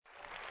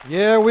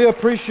Yeah, we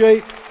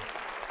appreciate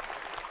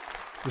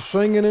the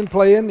singing and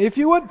playing. If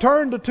you would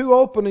turn to two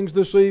openings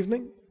this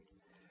evening.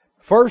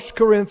 1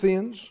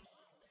 Corinthians,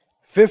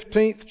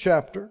 15th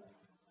chapter.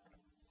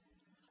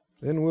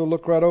 Then we'll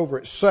look right over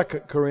at 2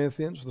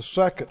 Corinthians, the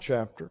 2nd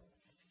chapter.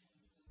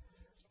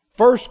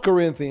 1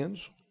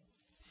 Corinthians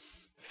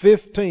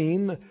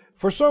 15.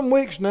 For some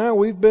weeks now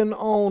we've been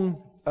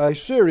on a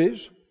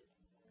series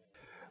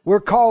we're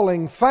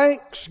calling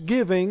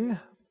Thanksgiving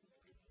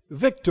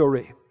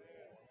Victory.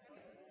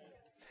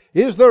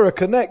 Is there a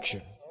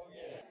connection?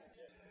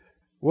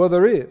 Well,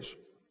 there is.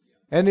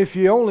 And if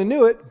you only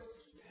knew it,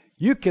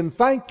 you can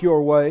thank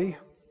your way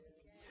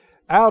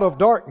out of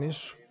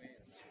darkness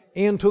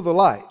into the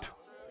light.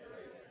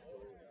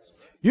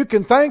 You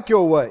can thank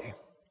your way,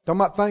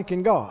 talking about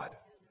thanking God,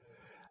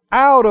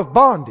 out of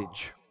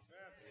bondage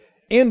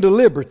into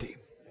liberty.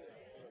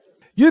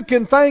 You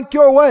can thank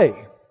your way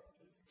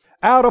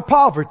out of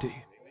poverty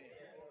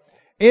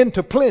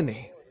into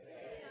plenty.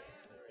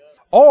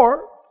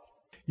 Or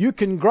you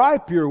can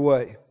gripe your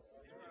way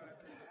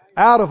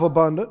out of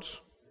abundance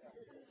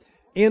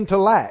into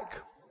lack.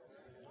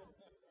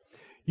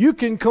 You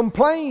can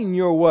complain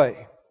your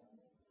way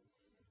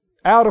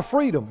out of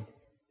freedom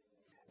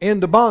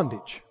into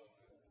bondage.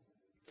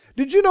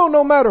 Did you know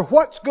no matter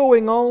what's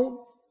going on,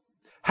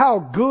 how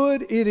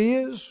good it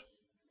is,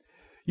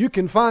 you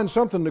can find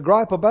something to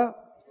gripe about?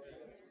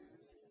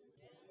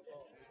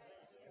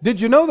 Did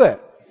you know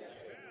that?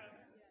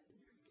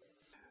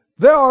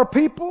 There are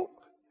people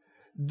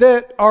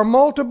that are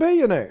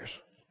multi-billionaires.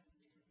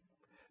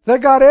 They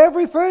got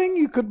everything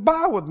you could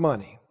buy with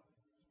money.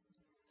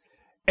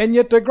 And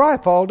yet they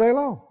gripe all day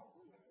long.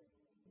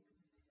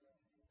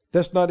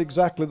 That's not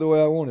exactly the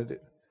way I wanted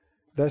it.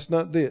 That's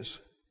not this.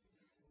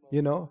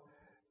 You know,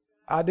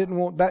 I didn't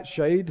want that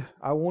shade.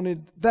 I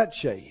wanted that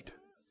shade.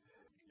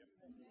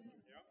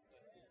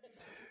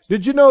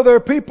 Did you know there are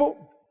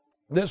people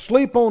that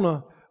sleep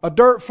on a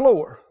dirt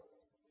floor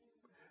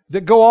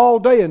that go all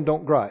day and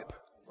don't gripe?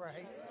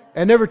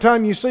 And every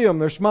time you see them,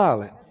 they're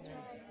smiling.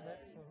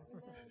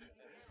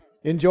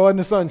 Enjoying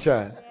the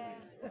sunshine.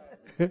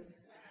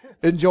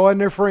 Enjoying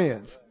their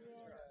friends.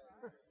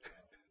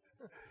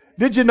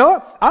 Did you know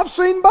it? I've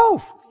seen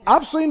both.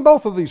 I've seen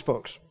both of these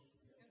folks.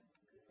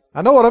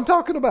 I know what I'm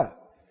talking about.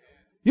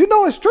 You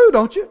know it's true,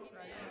 don't you?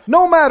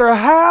 No matter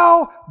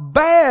how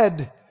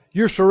bad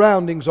your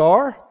surroundings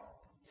are,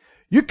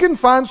 you can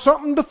find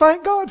something to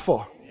thank God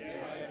for.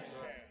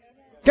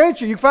 Can't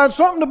you? You can find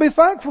something to be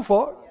thankful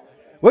for.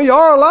 Well, you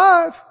are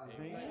alive.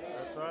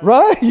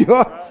 Right? You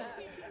are.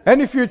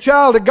 And if you're a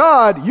child of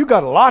God, you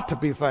got a lot to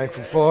be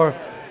thankful for.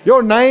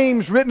 Your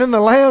name's written in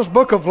the Lamb's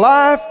Book of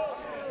Life.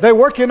 They're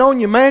working on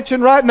your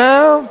mansion right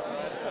now.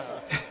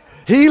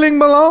 Healing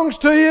belongs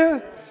to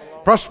you.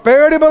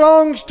 Prosperity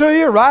belongs to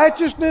you.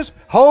 Righteousness,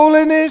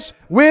 holiness,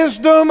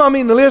 wisdom. I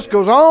mean, the list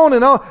goes on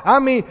and on. I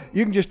mean,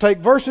 you can just take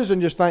verses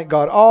and just thank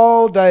God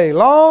all day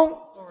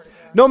long.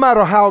 No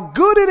matter how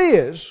good it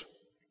is,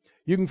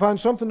 you can find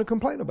something to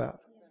complain about.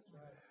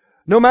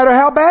 No matter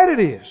how bad it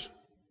is,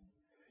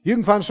 you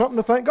can find something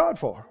to thank God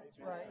for.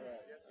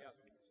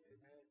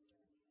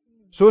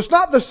 So it's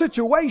not the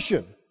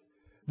situation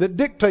that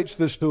dictates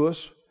this to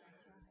us.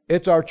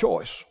 It's our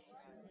choice.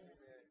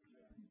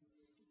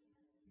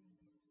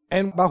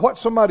 And by what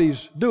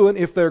somebody's doing,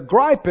 if they're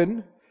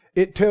griping,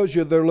 it tells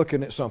you they're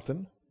looking at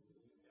something.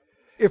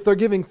 If they're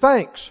giving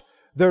thanks,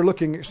 they're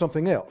looking at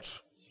something else.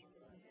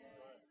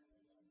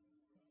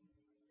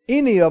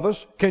 Any of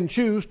us can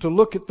choose to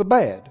look at the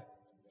bad.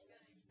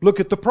 Look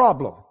at the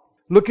problem.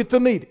 Look at the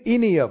need.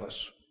 Any of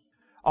us.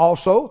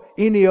 Also,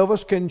 any of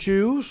us can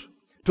choose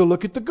to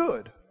look at the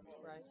good.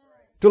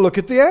 To look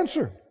at the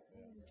answer.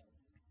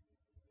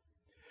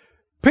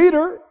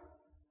 Peter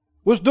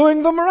was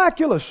doing the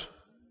miraculous.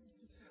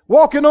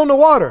 Walking on the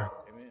water.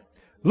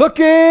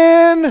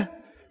 Looking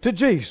to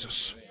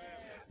Jesus.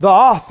 The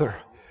author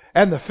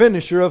and the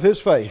finisher of his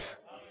faith.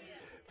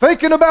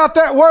 Thinking about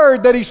that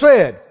word that he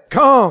said.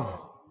 Come.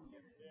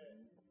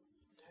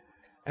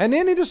 And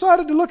then he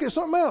decided to look at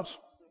something else.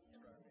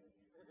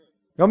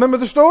 Y'all remember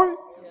the story?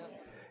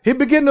 He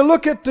began to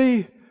look at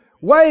the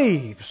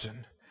waves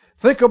and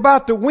think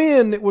about the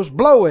wind that was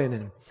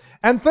blowing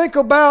and think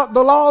about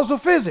the laws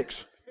of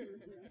physics.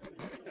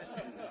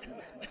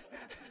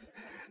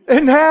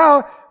 And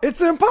how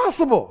it's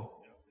impossible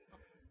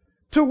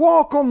to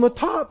walk on the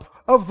top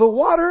of the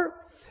water,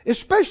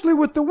 especially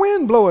with the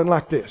wind blowing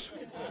like this.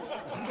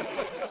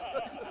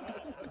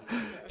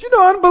 Do you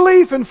know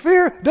unbelief and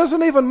fear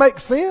doesn't even make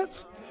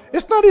sense?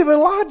 It's not even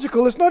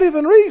logical. It's not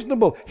even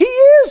reasonable. He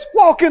is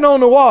walking on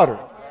the water.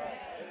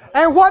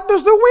 And what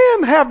does the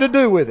wind have to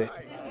do with it?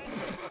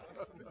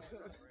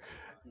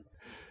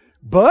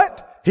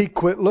 But he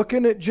quit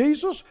looking at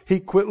Jesus. He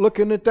quit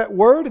looking at that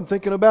word and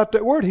thinking about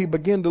that word. He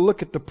began to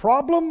look at the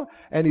problem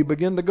and he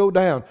began to go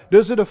down.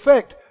 Does it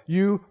affect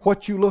you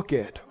what you look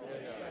at?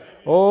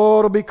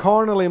 Oh, to be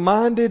carnally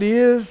minded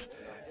is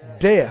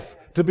death.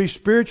 To be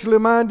spiritually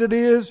minded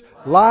is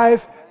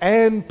life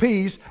and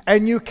peace.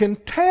 And you can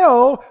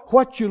tell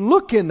what you're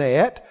looking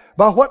at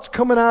by what's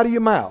coming out of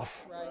your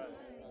mouth.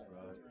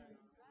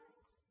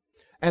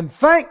 And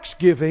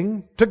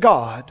thanksgiving to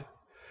God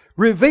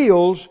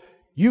reveals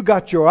you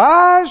got your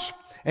eyes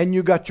and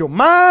you got your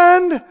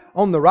mind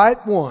on the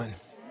right one.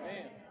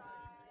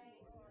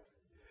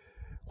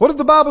 What did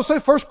the Bible say?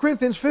 1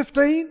 Corinthians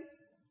 15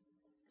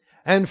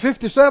 and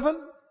 57.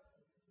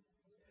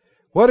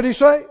 What did he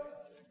say?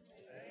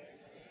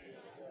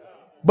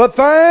 But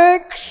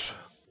thanks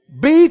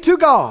be to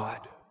God,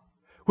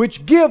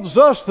 which gives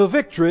us the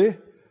victory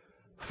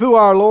through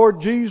our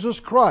Lord Jesus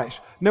Christ.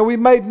 Now we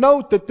made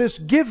note that this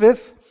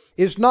giveth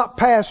is not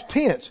past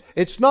tense.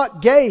 It's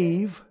not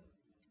gave.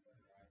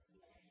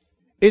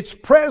 It's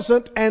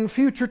present and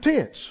future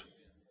tense.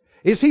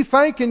 Is he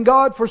thanking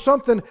God for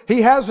something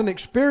he hasn't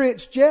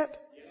experienced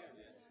yet?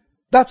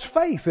 That's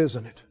faith,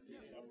 isn't it?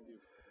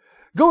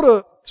 Go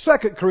to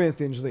 2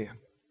 Corinthians then.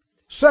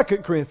 2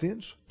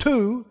 Corinthians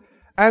 2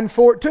 and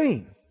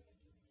 14.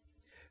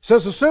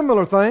 Says a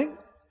similar thing.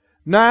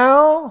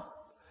 Now,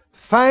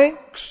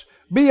 thanks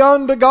be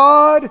unto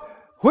God,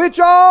 which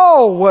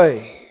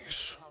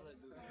always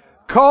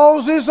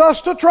causes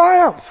us to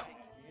triumph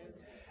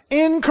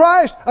in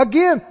Christ.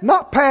 Again,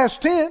 not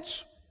past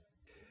tense.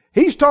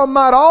 He's talking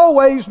about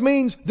always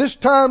means this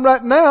time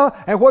right now,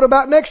 and what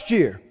about next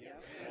year?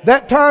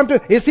 That time too.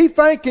 Is he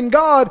thanking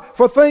God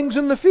for things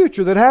in the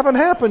future that haven't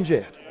happened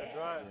yet?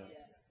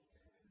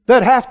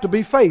 That'd have to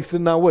be faith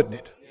now, wouldn't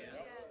it?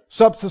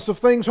 Substance of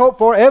things hoped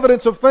for,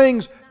 evidence of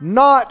things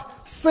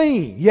not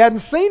seen. You hadn't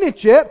seen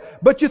it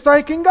yet, but you're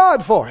thanking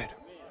God for it.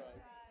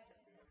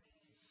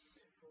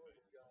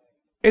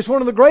 It's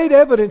one of the great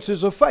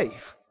evidences of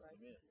faith.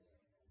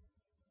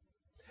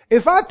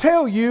 If I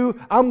tell you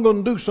I'm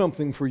going to do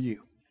something for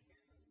you,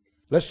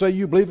 let's say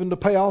you believe in to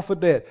pay off a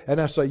debt,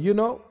 and I say, you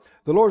know,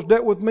 the Lord's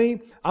debt with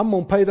me, I'm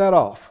going to pay that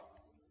off.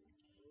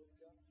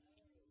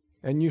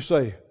 And you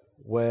say,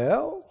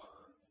 well,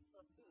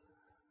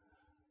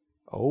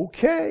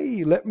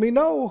 okay, let me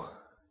know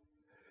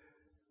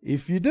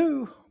if you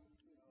do.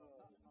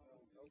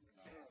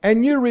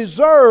 And you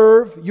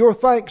reserve your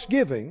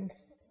thanksgiving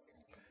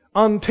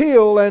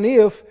until and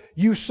if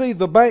you see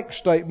the bank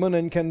statement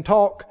and can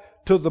talk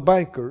to the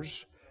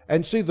bankers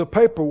and see the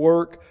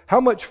paperwork.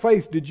 How much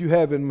faith did you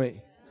have in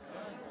me?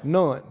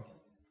 None.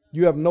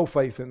 You have no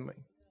faith in me.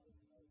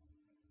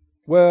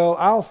 Well,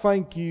 I'll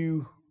thank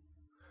you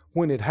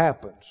when it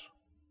happens.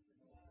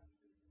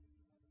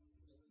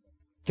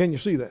 Can you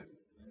see that?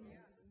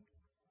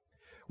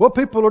 Well,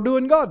 people are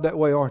doing God that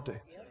way, aren't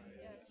they?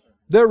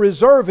 They're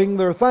reserving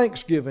their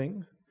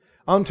thanksgiving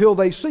until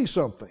they see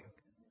something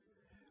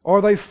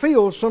or they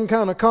feel some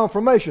kind of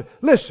confirmation.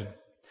 Listen,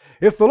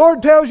 if the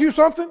Lord tells you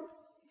something,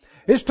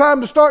 it's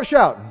time to start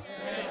shouting.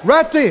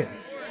 Right then.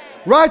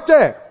 Right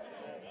there.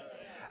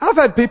 I've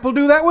had people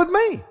do that with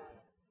me.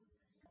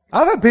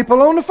 I've had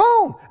people on the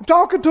phone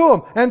talking to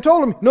them and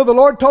told them, no, the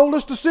Lord told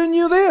us to send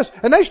you this.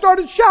 And they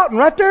started shouting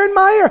right there in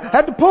my ear.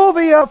 Had to pull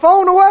the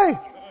phone away.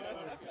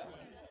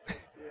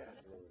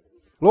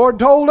 Lord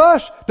told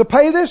us to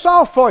pay this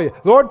off for you.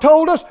 The Lord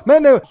told us,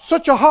 man, there was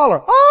such a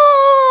holler.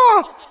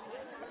 Ah!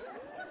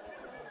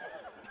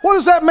 What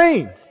does that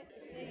mean?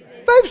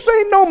 They've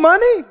seen no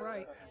money.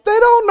 They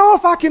don't know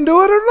if I can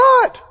do it or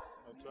not.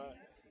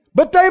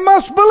 But they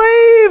must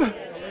believe.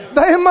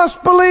 They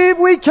must believe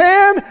we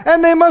can,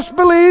 and they must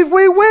believe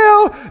we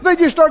will. Then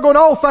you start going,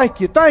 oh,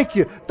 thank you, thank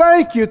you,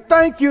 thank you,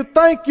 thank you,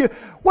 thank you.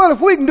 Well,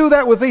 if we can do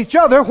that with each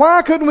other,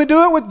 why couldn't we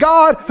do it with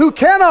God, who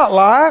cannot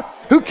lie,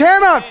 who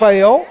cannot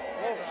fail?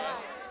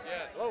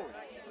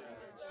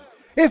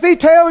 If He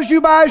tells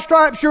you by His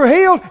stripes you're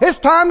healed, it's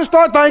time to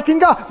start thanking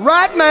God.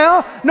 Right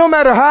now, no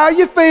matter how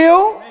you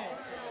feel.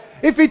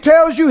 If He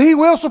tells you He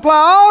will supply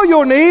all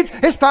your needs,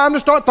 it's time to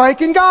start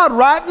thanking God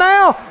right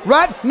now.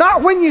 Right,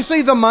 not when you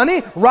see the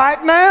money,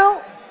 right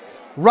now.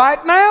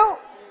 Right now.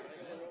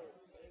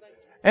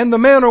 And the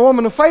man or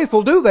woman of faith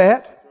will do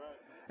that.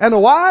 And a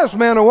wise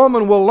man or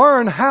woman will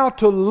learn how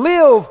to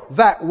live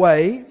that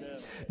way.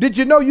 Did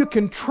you know you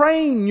can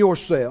train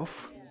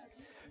yourself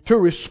to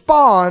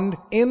respond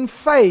in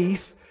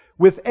faith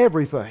with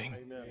everything?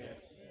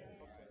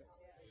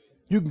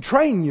 You can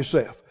train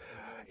yourself.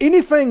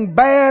 Anything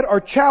bad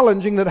or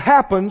challenging that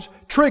happens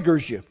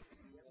triggers you.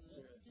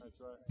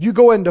 You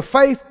go into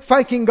faith,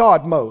 thanking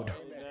God mode.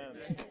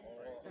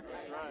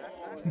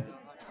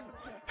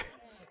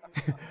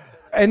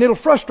 And it'll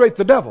frustrate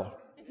the devil.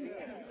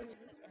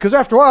 Because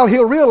after a while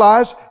he'll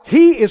realize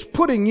he is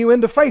putting you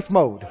into faith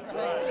mode.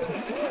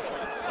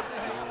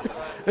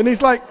 And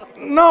he's like,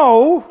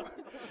 no,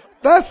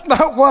 that's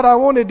not what I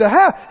wanted to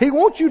have. He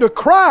wants you to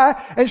cry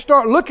and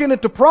start looking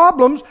at the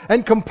problems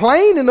and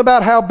complaining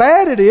about how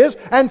bad it is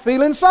and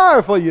feeling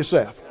sorry for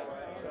yourself.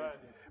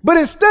 But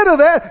instead of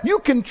that, you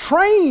can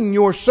train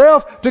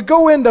yourself to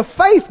go into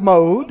faith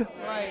mode,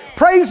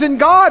 praising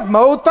God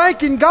mode,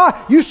 thanking God.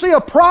 You see a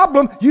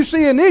problem, you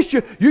see an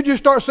issue, you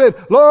just start saying,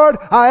 Lord,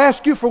 I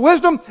ask you for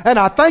wisdom, and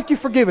I thank you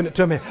for giving it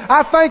to me.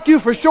 I thank you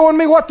for showing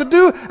me what to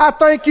do. I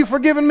thank you for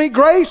giving me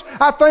grace.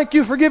 I thank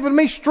you for giving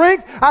me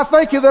strength. I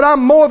thank you that I'm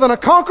more than a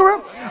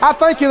conqueror. I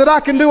thank you that I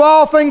can do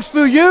all things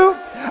through you.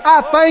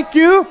 I thank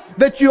you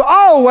that you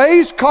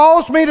always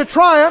cause me to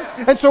triumph.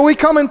 And so we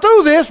coming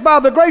through this by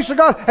the grace of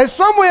God. And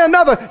some way or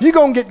another, you're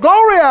going to get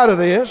glory out of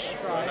this.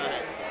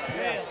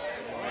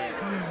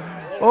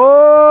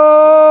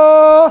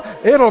 Oh,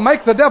 it'll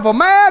make the devil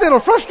mad. It'll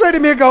frustrate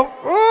him. He'll go,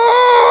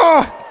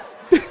 oh,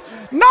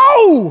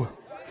 no.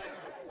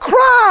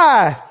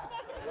 Cry.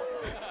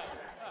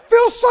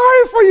 Feel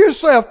sorry for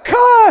yourself.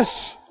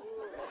 Cuss.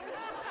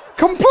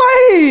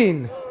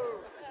 Complain.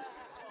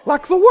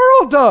 Like the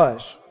world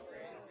does.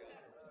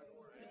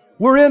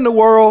 We're in the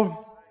world,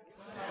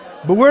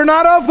 but we're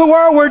not of the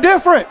world. We're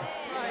different.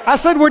 I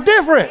said we're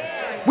different.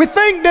 We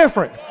think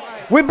different.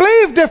 We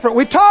believe different.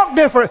 We talk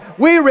different.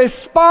 We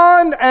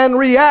respond and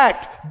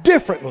react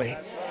differently.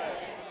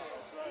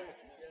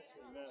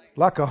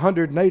 Like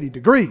 180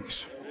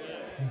 degrees.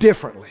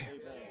 Differently.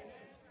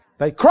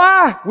 They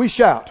cry, we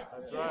shout.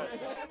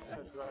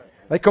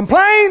 They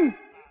complain,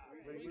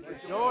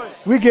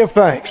 we give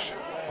thanks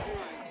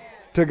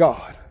to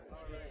God.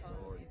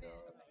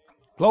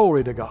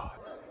 Glory to God.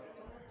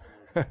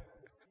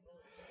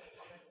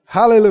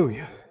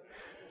 Hallelujah.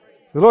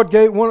 The Lord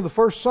gave one of the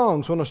first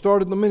songs when I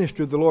started the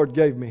ministry the Lord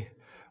gave me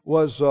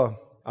was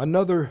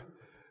Another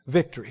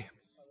Victory.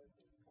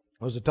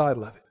 Was the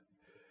title of it.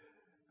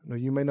 Now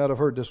you may not have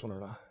heard this one or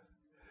not.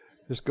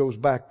 This goes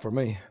back for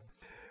me.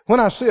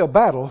 When I see a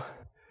battle,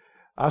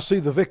 I see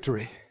the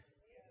victory.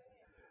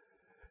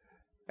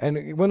 And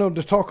it went on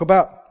to talk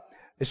about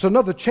it's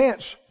another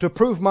chance to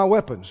prove my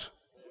weapons.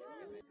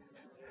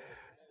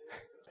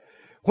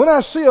 When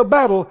I see a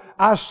battle,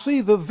 I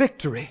see the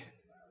victory.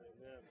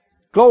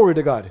 Glory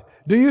to God.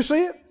 Do you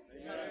see it?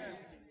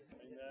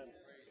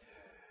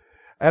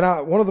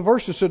 And one of the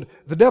verses said,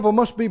 the devil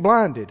must be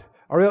blinded,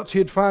 or else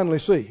he'd finally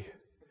see.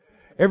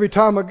 Every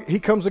time he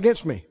comes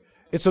against me,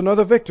 it's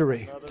another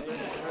victory.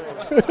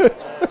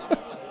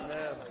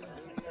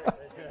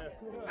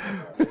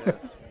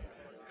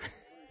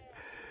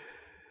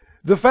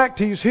 The fact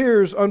he's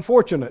here is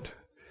unfortunate,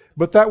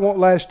 but that won't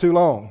last too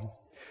long.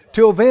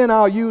 Till then,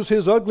 I'll use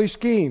his ugly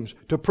schemes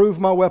to prove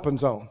my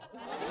weapons on.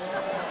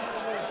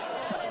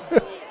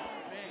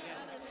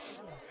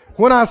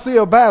 When I see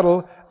a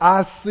battle,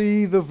 I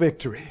see the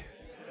victory.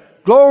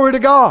 Glory to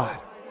God.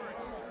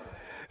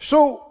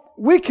 So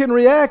we can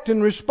react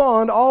and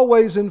respond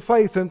always in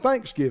faith and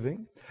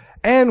thanksgiving.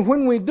 And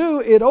when we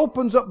do, it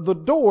opens up the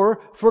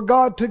door for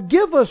God to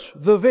give us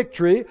the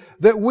victory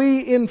that we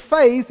in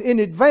faith in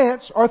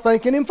advance are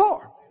thanking Him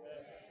for.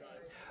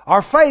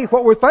 Our faith,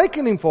 what we're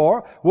thanking Him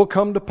for, will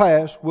come to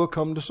pass, will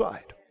come to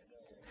sight.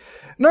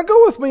 Now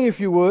go with me, if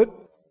you would,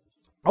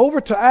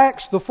 over to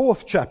Acts, the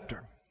 4th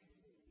chapter.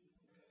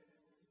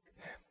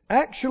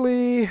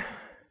 Actually,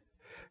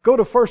 go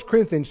to 1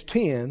 Corinthians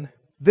 10,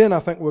 then I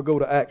think we'll go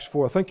to Acts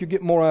 4. I think you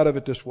get more out of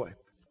it this way.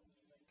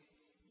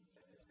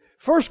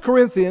 1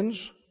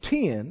 Corinthians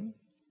 10.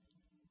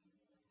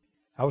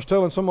 I was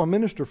telling some of my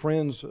minister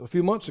friends a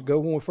few months ago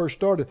when we first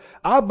started,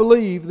 I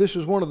believe this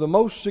is one of the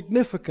most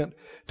significant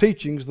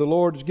teachings the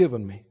Lord has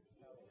given me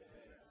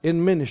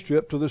in ministry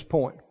up to this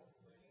point.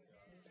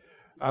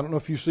 I don't know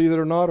if you see that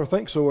or not or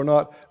think so or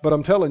not, but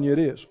I'm telling you it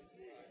is.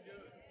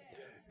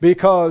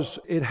 Because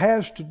it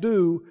has to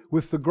do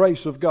with the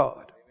grace of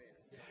God.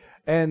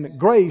 And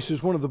grace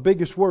is one of the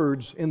biggest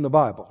words in the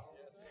Bible.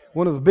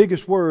 One of the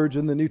biggest words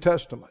in the New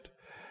Testament.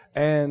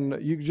 And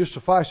you can just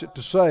suffice it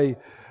to say,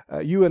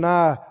 you and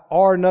I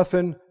are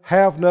nothing,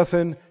 have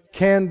nothing,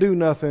 can do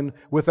nothing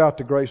without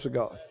the grace of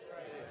God.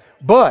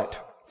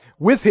 But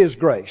with His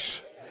grace,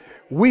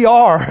 we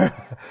are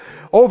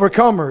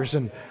overcomers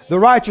and the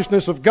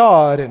righteousness of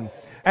God.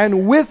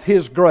 And with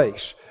His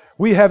grace,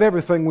 we have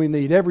everything we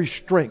need, every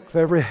strength,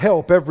 every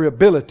help, every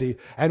ability.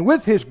 And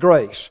with His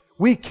grace,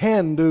 we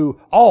can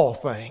do all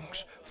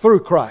things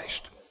through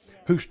Christ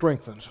who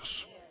strengthens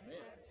us.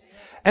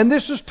 And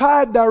this is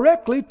tied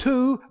directly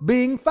to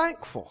being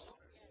thankful.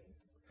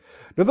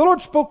 Now the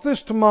Lord spoke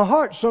this to my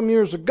heart some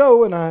years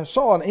ago, and I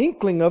saw an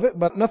inkling of it,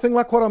 but nothing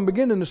like what I'm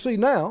beginning to see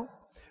now.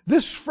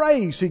 This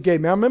phrase He gave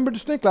me, I remember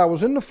distinctly, I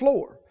was in the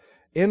floor,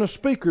 in a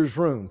speaker's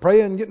room,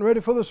 praying, getting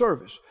ready for the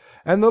service.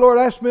 And the Lord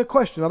asked me a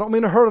question. I don't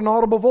mean I heard an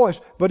audible voice,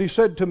 but He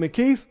said to me,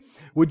 Keith,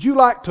 would you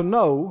like to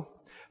know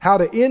how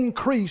to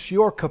increase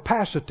your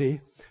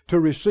capacity to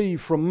receive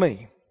from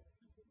me?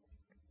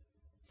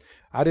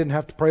 I didn't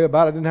have to pray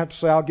about it. I didn't have to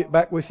say, I'll get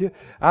back with you.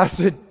 I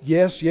said,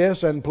 yes,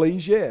 yes, and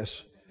please,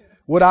 yes.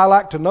 Would I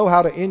like to know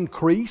how to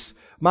increase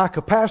my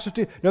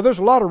capacity? Now, there's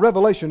a lot of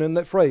revelation in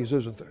that phrase,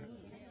 isn't there?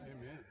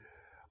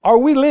 Are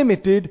we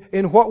limited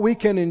in what we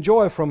can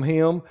enjoy from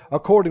Him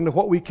according to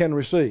what we can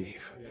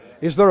receive?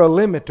 Is there a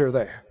limiter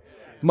there?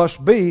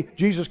 Must be.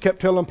 Jesus kept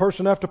telling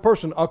person after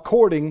person,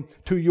 according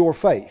to your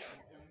faith.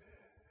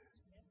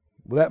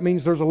 Well, that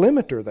means there's a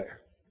limiter there.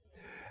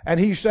 And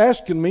He's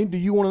asking me, do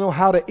you want to know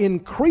how to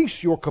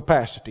increase your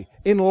capacity?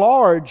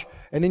 Enlarge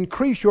and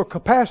increase your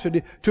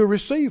capacity to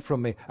receive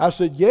from me. I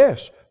said,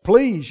 yes,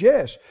 please,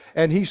 yes.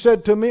 And He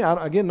said to me,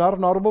 again, not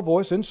an audible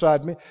voice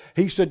inside me,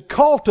 He said,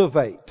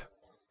 cultivate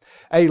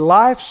a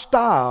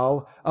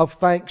lifestyle of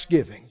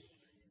thanksgiving.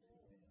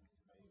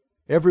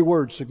 Every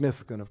word's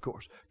significant, of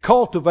course.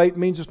 Cultivate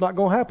means it's not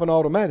going to happen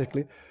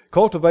automatically.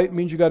 Cultivate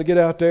means you got to get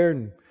out there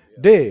and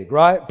dig,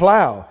 right?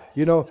 Plow.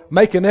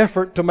 Make an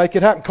effort to make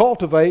it happen.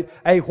 Cultivate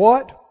a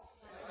what?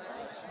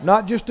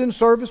 Not just in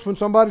service when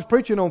somebody's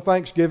preaching on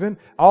Thanksgiving,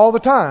 all the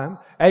time.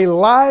 A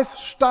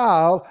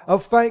lifestyle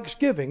of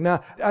thanksgiving.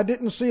 Now, I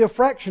didn't see a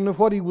fraction of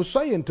what he was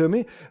saying to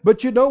me,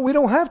 but we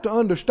don't have to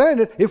understand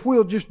it. If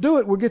we'll just do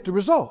it, we'll get the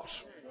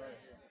results.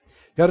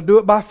 Got to do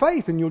it by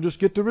faith and you'll just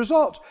get the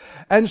results.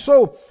 And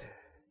so,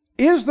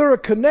 is there a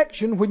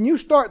connection when you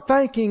start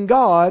thanking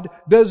God?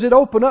 Does it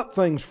open up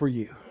things for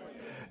you?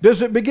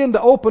 Does it begin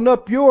to open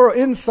up your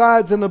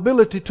insides and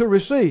ability to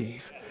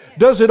receive?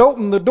 Does it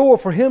open the door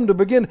for Him to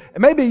begin?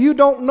 Maybe you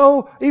don't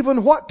know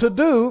even what to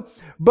do,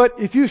 but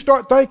if you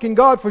start thanking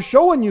God for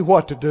showing you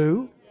what to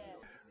do,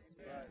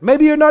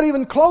 maybe you're not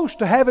even close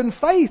to having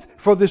faith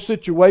for this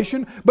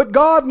situation, but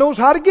God knows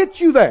how to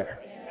get you there.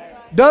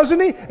 Doesn't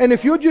He? And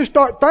if you'll just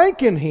start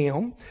thanking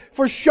Him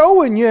for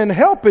showing you and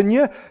helping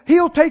you,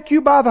 He'll take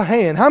you by the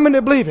hand. How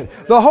many believe it?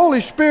 The Holy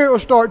Spirit will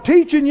start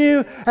teaching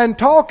you and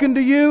talking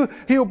to you.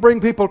 He'll bring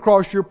people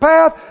across your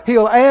path.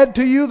 He'll add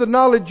to you the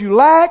knowledge you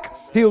lack.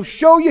 He'll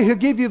show you. He'll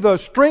give you the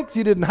strength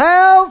you didn't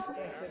have.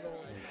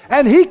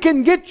 And He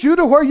can get you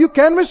to where you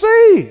can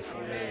receive.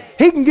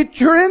 He can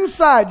get your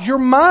insides, your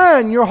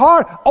mind, your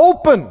heart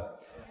open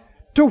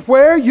to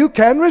where you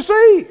can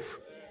receive.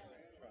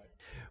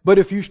 But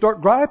if you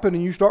start griping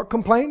and you start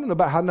complaining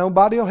about how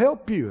nobody will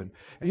help you,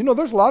 and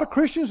there's a lot of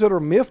Christians that are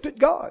miffed at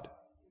God.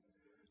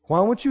 Why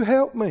won't you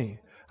help me?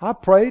 I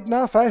prayed and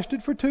I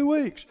fasted for 2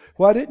 weeks.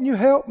 Why didn't you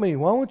help me?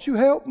 Why won't you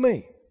help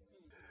me?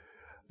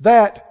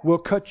 That will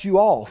cut you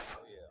off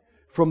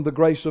from the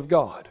grace of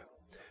God.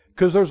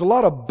 Because there's a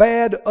lot of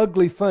bad,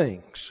 ugly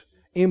things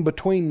in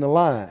between the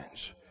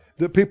lines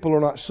that people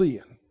are not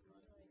seeing.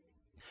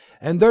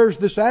 And there's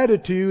this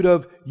attitude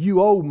of,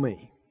 you owe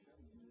me.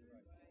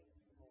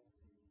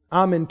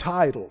 I'm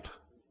entitled.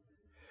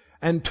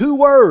 And 2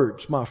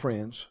 words, my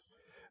friends,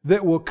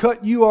 that will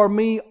cut you or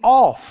me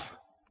off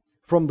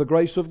from the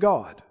grace of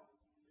God.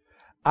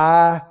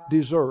 I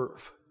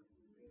deserve.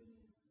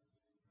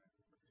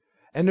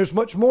 And there's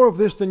much more of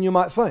this than you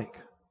might think.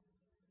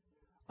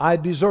 I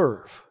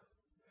deserve.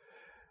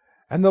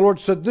 And the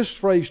Lord said this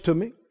phrase to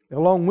me,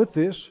 along with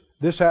this.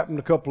 This happened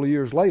a couple of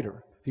years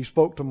later. He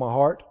spoke to my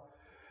heart.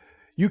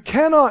 You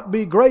cannot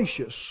be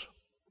gracious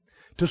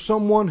to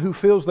someone who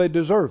feels they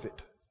deserve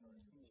it.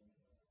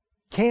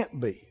 Can't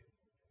be.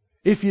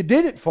 If you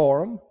did it for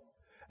them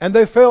and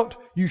they felt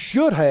you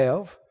should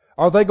have,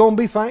 are they going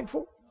to be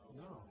thankful?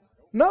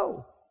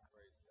 No.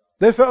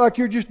 They felt like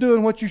you're just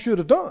doing what you should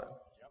have done.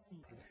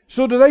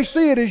 So do they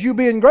see it as you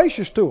being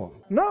gracious to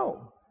them?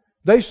 No.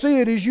 They see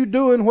it as you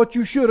doing what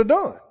you should have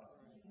done.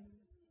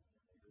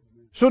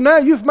 So now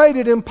you've made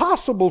it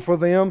impossible for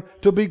them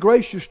to be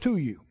gracious to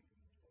you.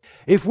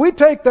 If we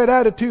take that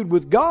attitude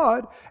with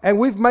God and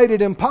we've made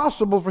it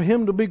impossible for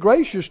Him to be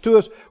gracious to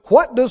us,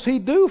 what does He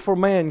do for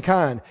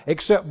mankind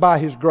except by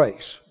His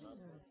grace?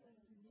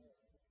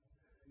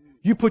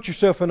 You put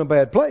yourself in a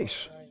bad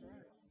place.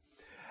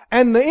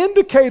 And the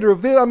indicator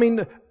of this,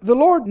 the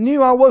Lord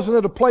knew I wasn't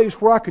at a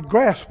place where I could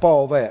grasp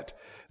all that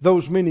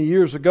those many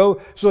years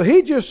ago. So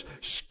He just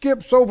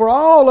skips over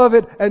all of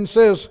it and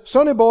says,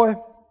 "Sonny boy,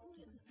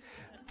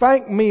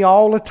 thank me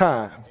all the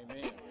time."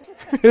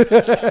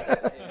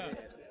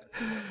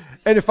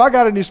 And if I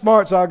got any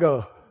smarts, I'll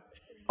go,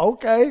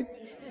 okay.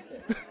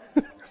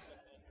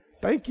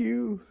 Thank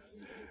you.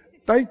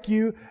 Thank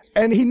you.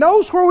 And He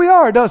knows where we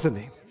are, doesn't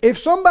He? If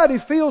somebody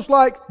feels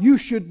like you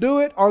should do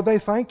it, are they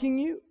thanking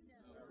you?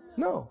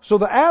 No. So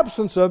the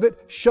absence of it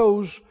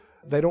shows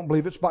they don't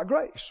believe it's by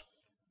grace.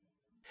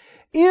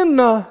 In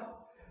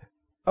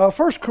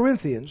 1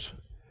 Corinthians,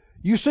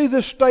 you see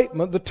this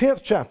statement, the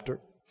 10th chapter,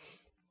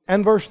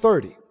 and verse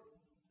 30.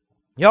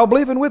 Y'all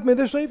believing with me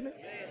this evening?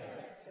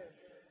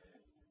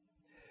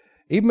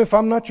 Even if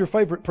I'm not your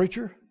favorite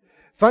preacher,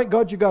 thank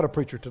God you got a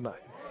preacher tonight.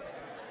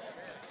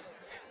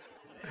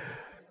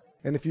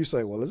 And if you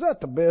say, well, is that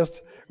the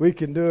best we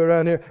can do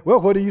around here? Well,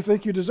 what do you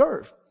think you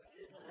deserve?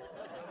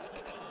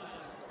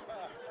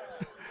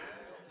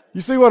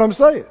 You see what I'm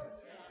saying?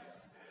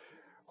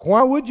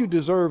 Why would you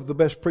deserve the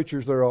best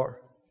preachers there are?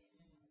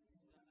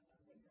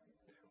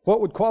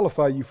 What would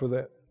qualify you for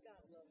that?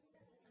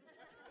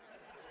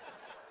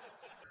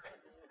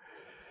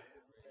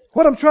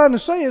 What I'm trying to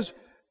say is,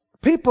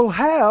 people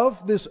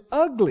have this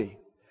ugly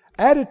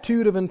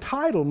attitude of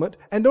entitlement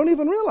and don't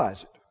even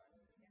realize it.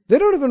 They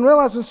don't even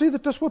realize and see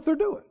that that's what they're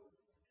doing.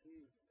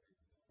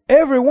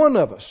 Every one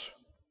of us,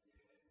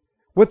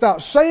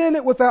 without saying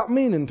it, without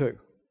meaning to,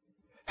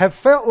 have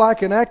felt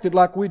like and acted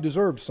like we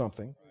deserved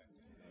something,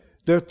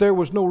 that there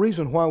was no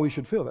reason why we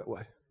should feel that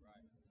way.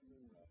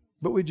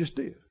 But we just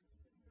did.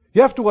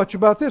 You have to watch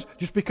about this.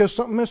 Just because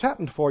something has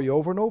happened for you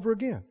over and over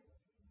again,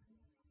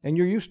 and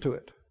you're used to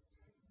it,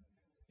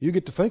 you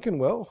get to thinking,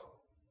 well,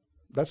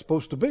 that's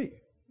supposed to be.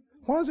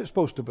 Why is it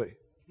supposed to be?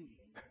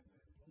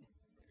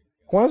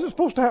 Why is it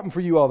supposed to happen for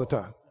you all the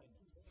time?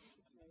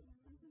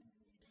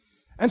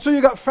 And so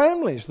you got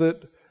families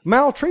that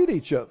maltreat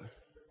each other.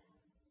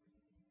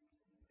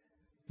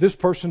 This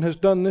person has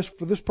done this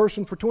for this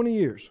person for 20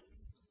 years.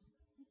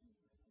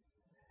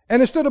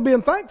 And instead of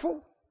being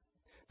thankful,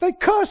 they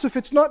cuss if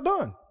it's not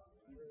done.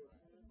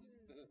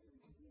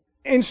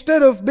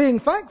 Instead of being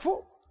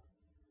thankful.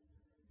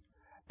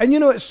 And you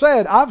know, it's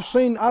sad. I've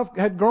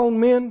had grown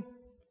men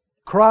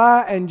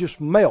cry and just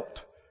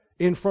melt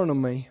in front of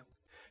me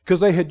because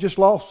they had just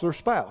lost their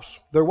spouse,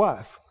 their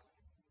wife.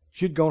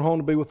 She'd gone home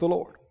to be with the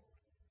Lord.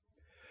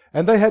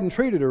 And they hadn't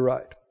treated her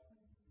right.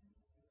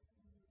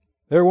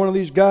 They're one of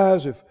these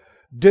guys, if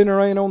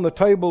dinner ain't on the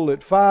table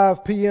at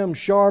 5 p.m.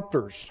 sharp,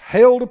 there's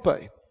hell to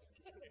pay.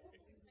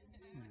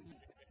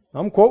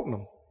 I'm quoting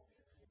them.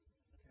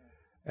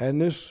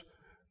 And this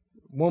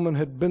woman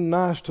had been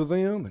nice to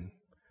them and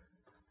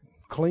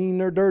cleaned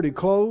their dirty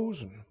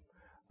clothes and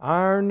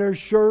ironed their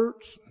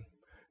shirts, and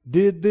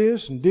did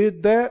this and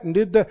did that and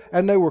did that.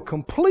 And they were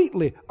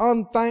completely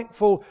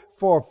unthankful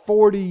for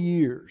 40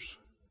 years.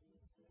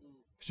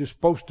 It's just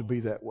supposed to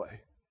be that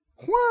way.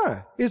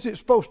 Why is it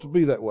supposed to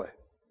be that way?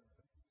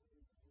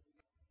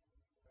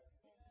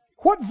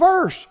 What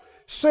verse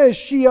says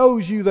she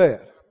owes you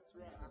that?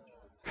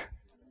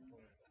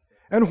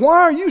 And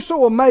why are you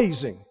so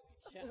amazing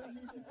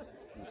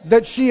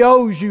that she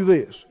owes you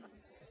this?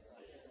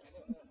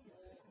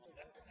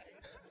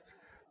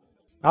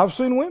 I've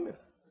seen women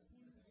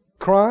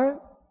crying.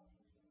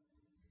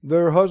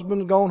 Their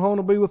husband's gone home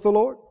to be with the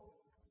Lord.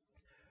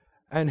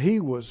 And he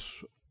was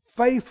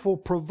faithful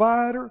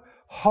provider,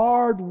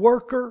 hard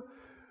worker,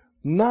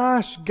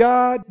 nice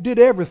guy, did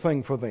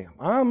everything for them.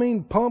 I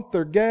mean, pumped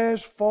their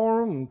gas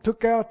for them and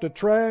took out the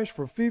trash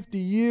for 50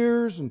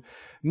 years and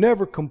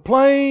never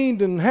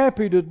complained and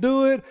happy to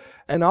do it.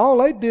 And all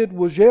they did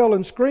was yell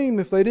and scream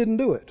if they didn't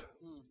do it.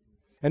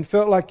 And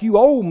felt like, you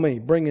owe me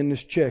bringing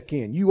this check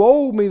in. You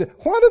owe me that.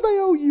 Why do they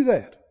owe you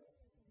that?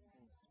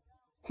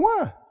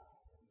 Why?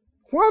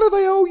 Why do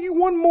they owe you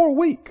one more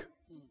week?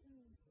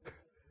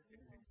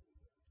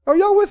 Are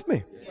y'all with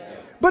me?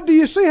 But do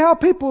you see how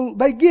people,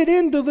 they get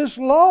into this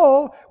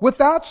law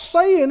without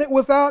saying it,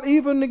 without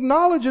even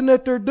acknowledging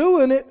that they're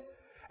doing it.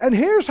 And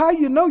here's how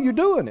you know you're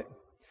doing it.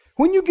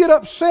 When you get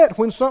upset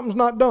when something's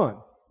not done.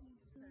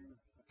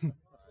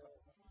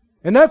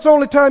 And that's the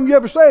only time you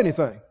ever say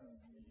anything.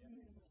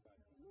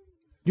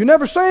 You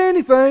never say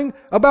anything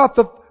about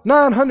the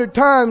 900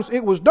 times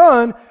it was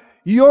done.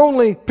 You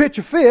only pitch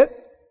a fit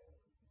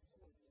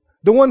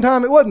the one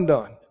time it wasn't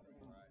done.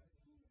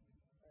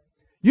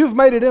 You've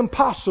made it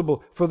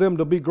impossible for them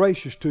to be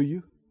gracious to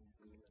you.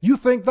 You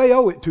think they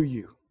owe it to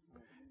you.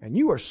 And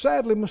you are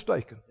sadly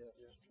mistaken.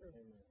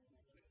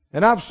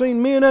 And I've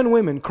seen men and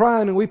women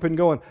crying and weeping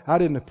going, I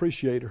didn't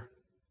appreciate her.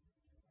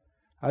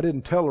 I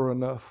didn't tell her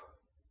enough.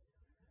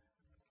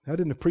 I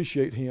didn't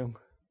appreciate him.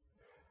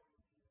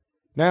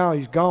 Now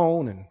he's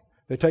gone and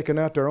they're taking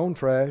out their own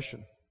trash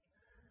and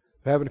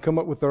having to come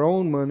up with their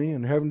own money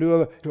and having to do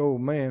other. Oh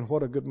man,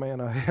 what a good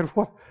man I had.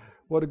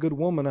 What a good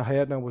woman I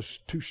had, and I was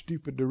too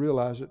stupid to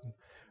realize it.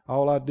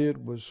 All I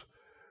did was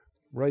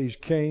raise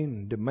Cain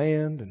and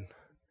demand and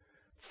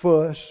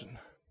fuss.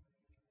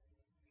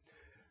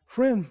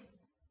 Friend,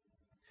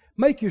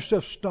 make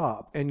yourself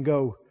stop and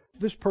go,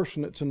 this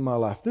person that's in my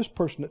life, this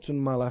person that's in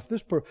my life,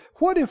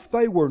 what if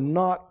they were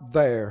not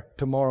there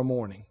tomorrow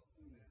morning?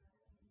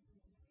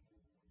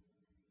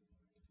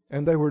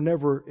 And they were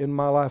never in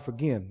my life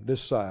again,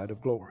 this side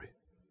of glory.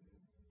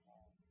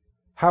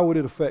 How would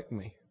it affect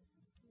me?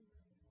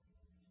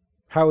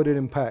 How would it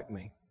impact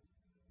me?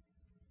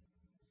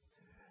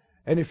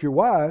 And if you're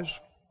wise,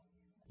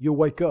 you'll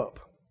wake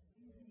up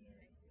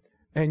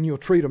and you'll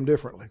treat them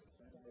differently.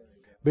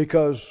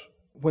 Because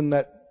when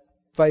that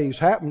phase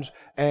happens,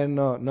 and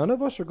none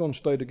of us are going to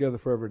stay together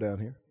forever down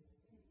here.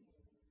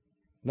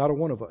 Not a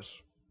one of us.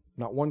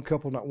 Not one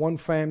couple, not one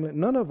family,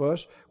 none of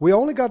us. We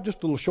only got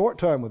just a little short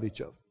time with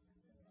each other.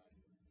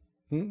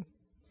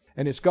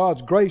 And it's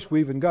God's grace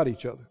we even got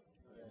each other.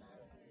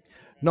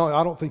 No,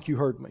 I don't think you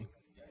heard me.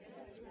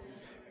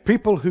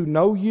 People who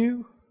know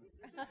you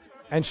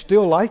and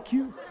still like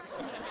you.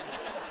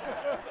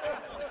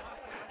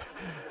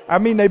 I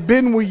mean, they've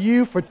been with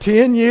you for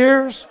 10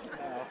 years,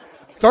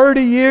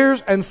 30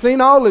 years, and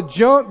seen all the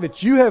junk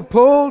that you have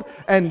pulled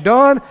and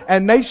done,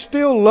 and they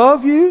still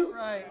love you.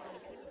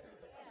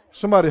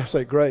 Somebody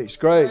say grace,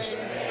 grace,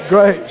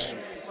 grace.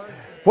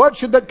 What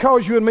should that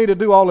cause you and me to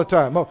do all the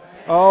time?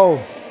 Oh,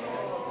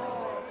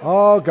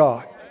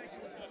 God.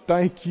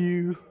 Thank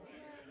you.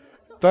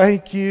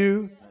 Thank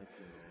you.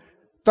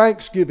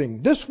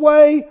 Thanksgiving this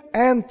way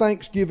and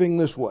Thanksgiving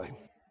this way.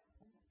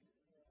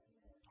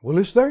 Well,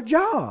 it's their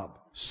job.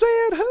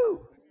 Said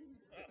who?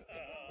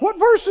 What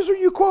verses are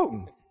you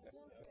quoting?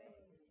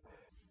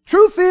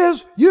 Truth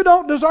is, you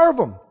don't deserve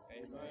them.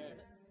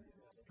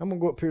 I'm going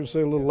to go up here and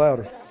say it a little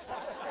louder.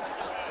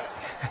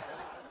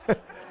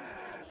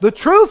 The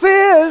truth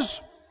is,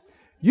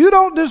 you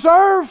don't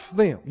deserve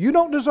them. You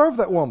don't deserve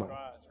that woman.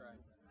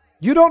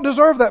 You don't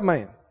deserve that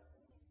man.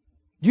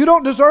 You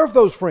don't deserve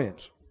those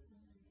friends.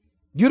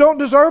 You don't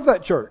deserve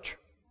that church.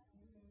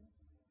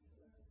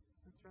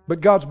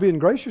 But God's being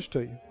gracious to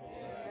you.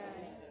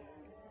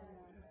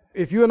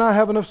 if you and I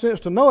have enough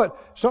sense to know it,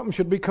 something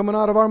should be coming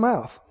out of our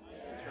mouth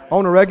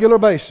on a regular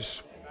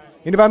basis.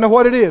 Anybody know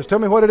what it is? Tell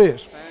me what it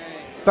is.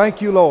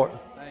 Thank you, Lord.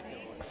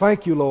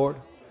 Thank you, Lord.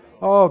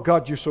 Oh,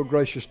 God, you're so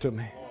gracious to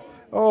me.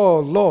 Oh,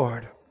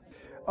 Lord.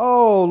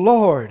 Oh,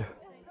 Lord.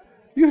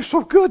 You're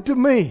so good to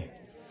me.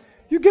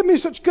 You give me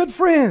such good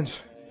friends.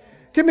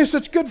 Give me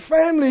such good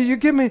family. You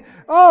give me...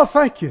 Oh,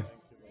 thank you.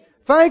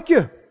 Thank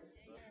you.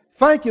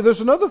 Thank you.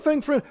 There's another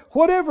thing, friend.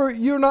 Whatever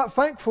you're not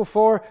thankful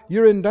for,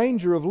 you're in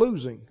danger of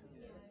losing.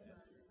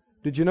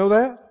 Did you know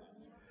that?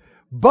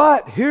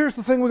 But here's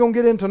the thing we're going to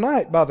get in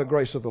tonight by the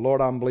grace of the Lord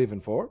I'm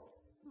believing for.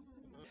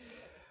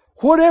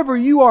 Whatever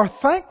you are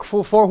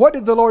thankful for, what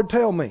did the Lord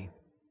tell me?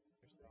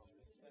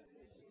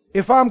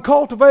 If I'm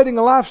cultivating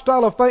a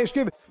lifestyle of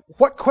thanksgiving,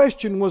 what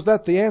question was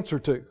that the answer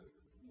to?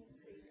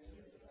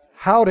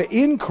 How to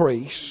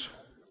increase.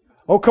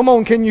 Oh, come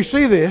on, can you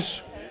see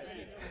this?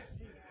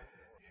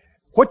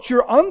 What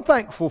you're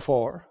unthankful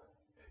for,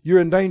 you're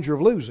in danger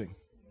of losing.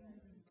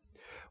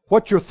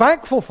 What you're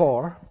thankful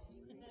for,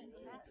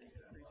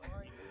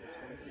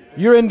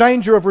 you're in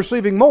danger of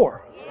receiving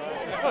more.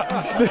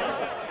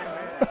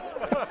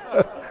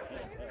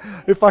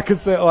 If I could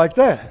say it like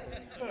that.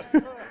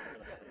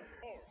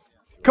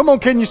 Come on,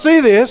 can you see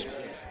this?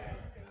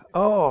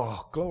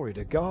 Oh, glory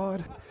to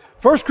God.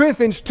 1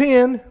 Corinthians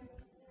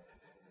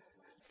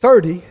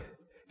 10:30,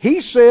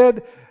 he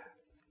said,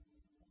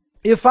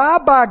 if I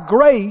by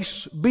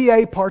grace be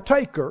a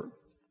partaker,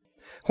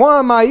 why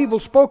am I evil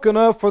spoken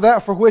of for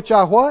that for which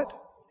I what?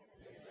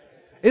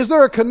 Is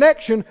there a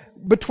connection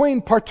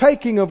between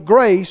partaking of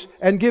grace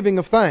and giving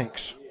of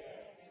thanks?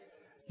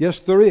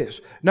 Yes, there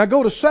is. Now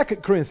go to 2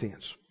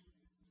 Corinthians.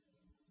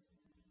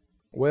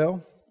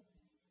 Well,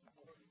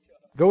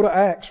 go to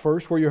Acts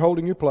first where you're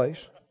holding your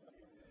place.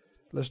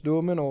 Let's do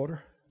them in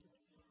order.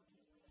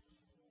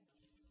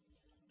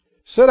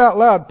 Said out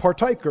loud,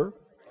 partaker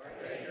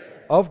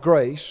of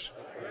grace,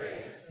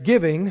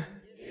 giving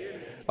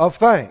of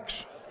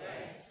thanks.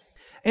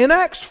 In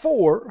Acts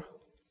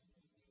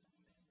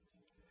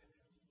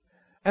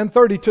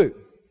 4:32.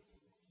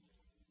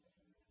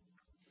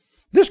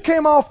 This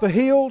came off the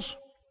heels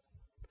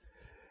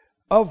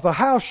of the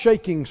house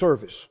shaking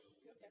service.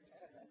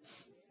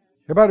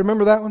 Everybody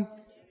remember that one?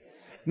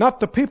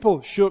 Not the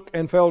people shook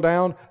and fell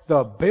down,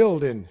 the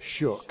building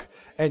shook.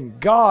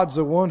 And God's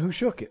the one who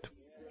shook it.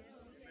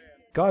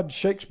 God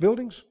shakes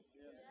buildings?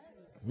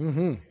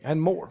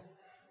 And more.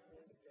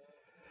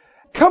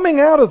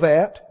 Coming out of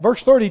that,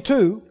 verse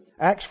 32,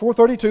 Acts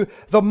 4:32,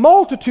 the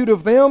multitude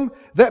of them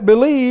that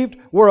believed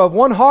were of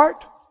one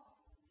heart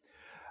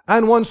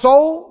and one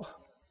soul.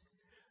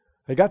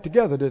 They got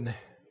together, didn't they?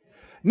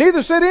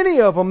 Neither said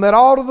any of them that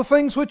all of the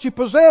things which he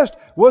possessed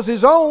was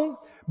his own,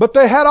 but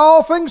they had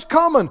all things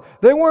common.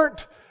 They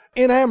weren't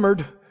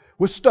enamored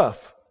with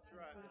stuff.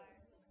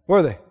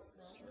 Were they?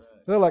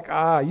 They're like,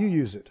 you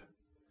use it.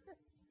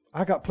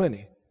 I got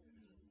plenty.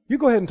 You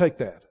go ahead and take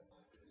that.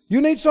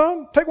 You need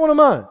some? Take one of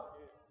mine.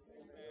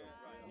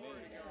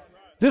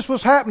 This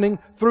was happening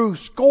through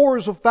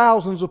scores of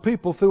thousands of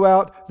people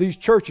throughout these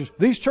churches.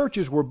 These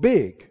churches were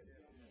big.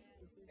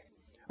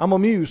 I'm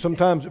amused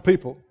sometimes at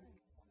people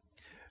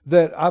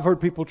that I've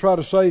heard people try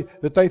to say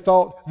that they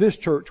thought this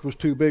church was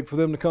too big for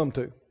them to come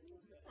to.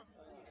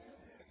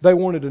 They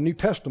wanted a New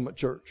Testament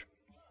church.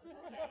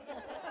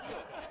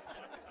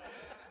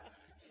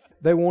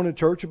 They wanted a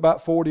church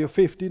about 40 or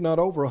 50, not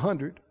over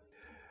 100.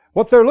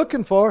 What they're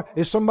looking for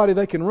is somebody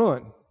they can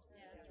run.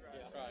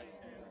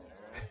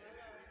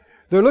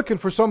 They're looking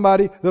for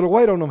somebody that'll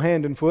wait on them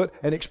hand and foot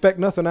and expect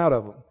nothing out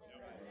of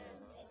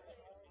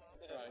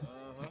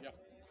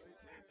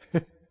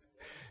them.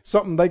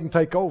 Something they can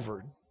take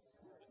over.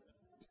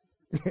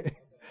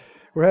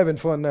 We're having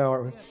fun now,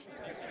 aren't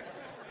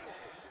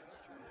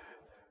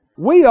we?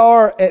 We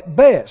are, at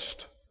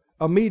best,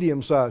 a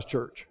medium-sized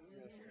church.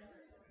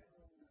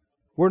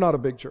 We're not a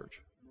big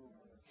church.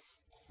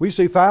 We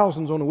see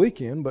thousands on the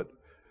weekend, but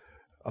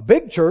a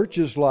big church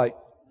is like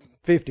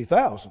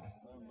 50,000.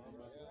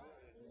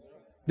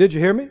 Did you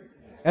hear me?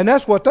 And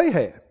that's what they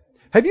had.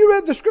 Have you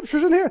read the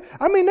scriptures in here?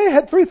 I mean, they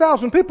had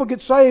 3,000 people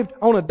get saved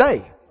on a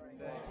day.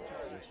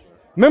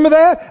 Remember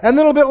that? And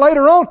then a little bit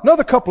later on,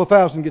 another couple of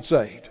thousand get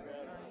saved.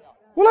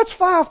 Well, that's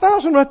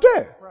 5,000 right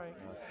there.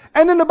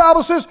 And then the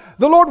Bible says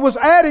the Lord was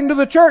adding to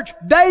the church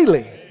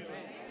daily.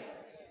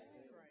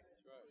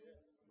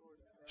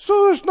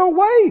 So there's no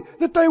way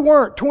that they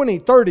weren't 20,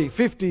 30,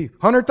 50,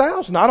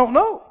 100,000. I don't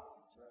know.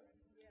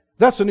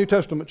 That's a New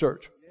Testament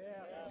church.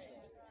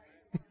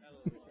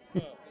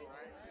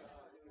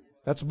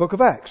 That's the book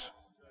of Acts.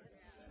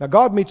 Now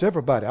God meets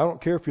everybody. I don't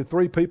care if you're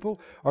 3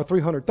 people or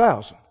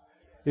 300,000.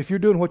 If you're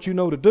doing what you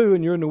know to do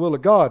and you're in the will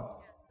of God,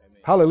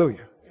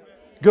 hallelujah.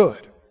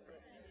 Good.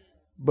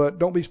 But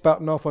don't be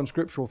spouting off on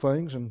scriptural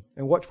things and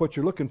watch what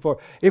you're looking for.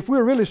 If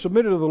we're really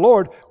submitted to the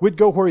Lord, we'd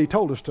go where He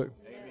told us to.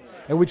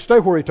 And we'd stay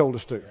where He told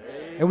us to.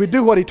 And we'd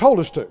do what He told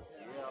us to.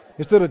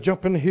 Instead of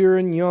jumping here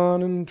and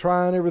yon and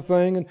trying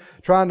everything and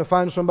trying to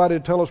find somebody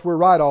to tell us we're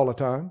right all the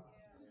time.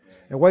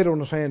 And wait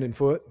on us hand and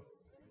foot.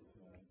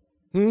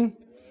 We'd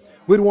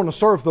want to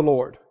serve the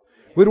Lord.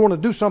 We'd want to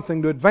do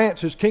something to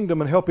advance His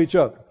kingdom and help each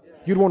other.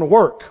 You'd want to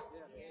work.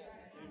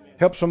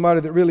 Help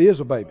somebody that really is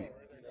a baby.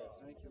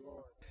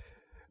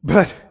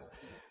 But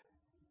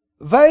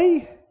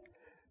they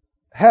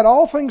had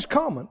all things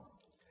common.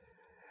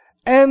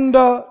 And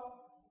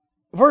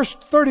verse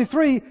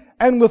 33,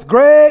 and with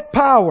great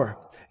power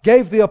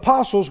gave the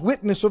apostles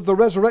witness of the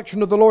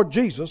resurrection of the Lord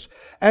Jesus,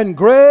 and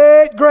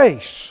great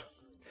grace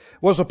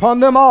was upon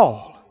them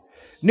all.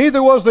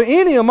 Neither was there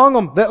any among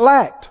them that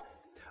lacked.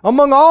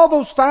 Among all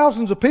those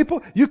thousands of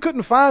people, you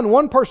couldn't find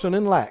one person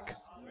in lack.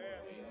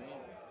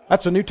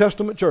 That's a New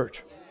Testament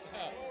church.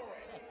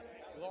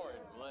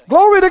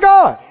 Glory to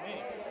God.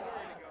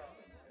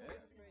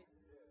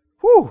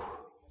 Whew.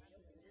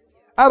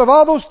 Out of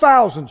all those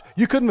thousands,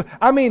 you couldn't,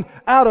 I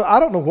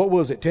don't know, what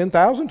was it,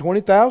 10,000,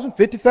 20,000,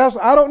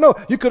 50,000? I don't know.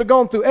 You could have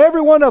gone through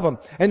every one of them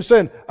and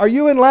said, are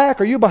you in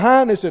lack? Are you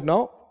behind? They said,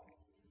 no.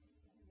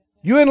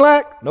 You in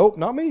lack? Nope,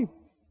 not me.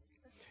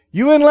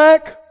 You in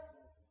lack?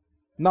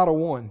 Not a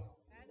one.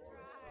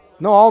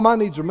 No, all my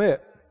needs are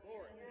met.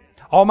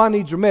 All my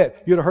needs are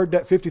met. You'd have heard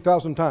that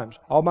 50,000 times.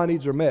 All my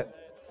needs are met.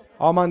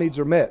 All my needs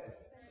are met.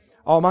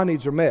 All my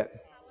needs are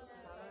met.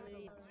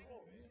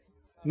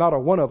 Not a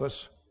one of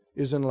us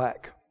is in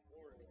lack.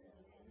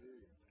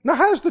 Now,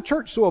 how is the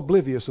church so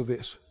oblivious of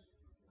this?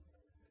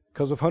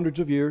 Because of hundreds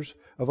of years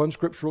of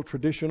unscriptural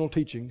traditional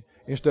teaching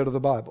instead of the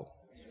Bible.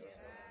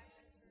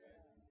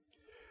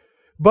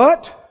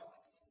 But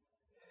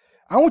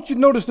I want you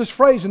to notice this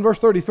phrase in verse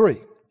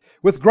 33.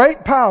 With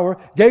great power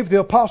gave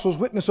the apostles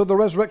witness of the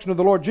resurrection of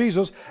the Lord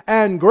Jesus,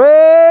 and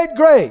great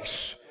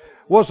grace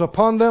was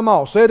upon them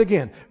all. Say it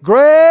again.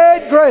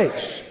 Great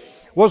grace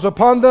was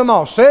upon them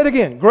all. Say it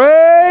again.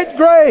 Great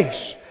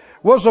grace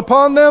was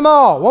upon them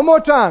all. One more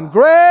time.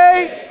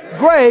 Great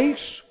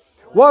grace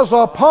was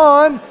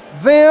upon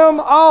them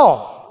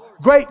all.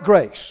 Great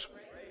grace.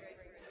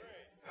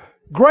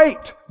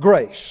 Great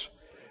grace.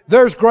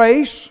 There's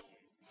grace,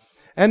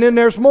 and then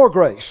there's more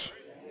grace.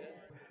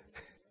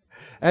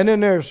 And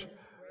then there's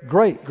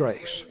great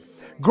grace.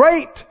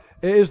 Great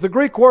is the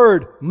Greek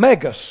word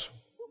megas.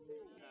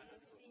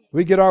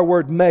 We get our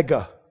word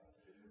mega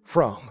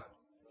from.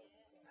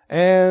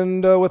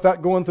 And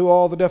without going through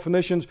all the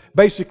definitions,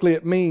 basically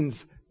it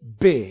means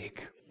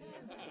big.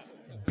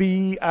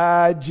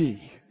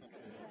 B-I-G.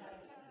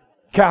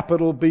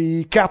 Capital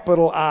B,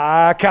 capital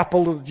I,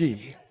 capital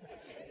G.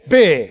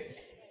 Big.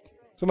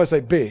 Somebody say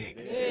big.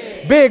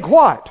 Big, big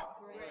what?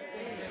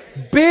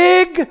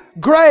 Big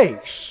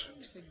grace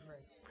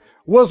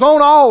was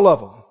on all of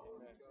them.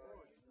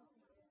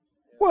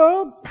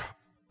 Well,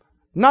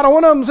 not a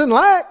one of them's in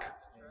lack.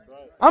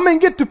 I mean,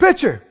 get the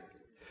picture.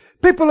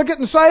 People are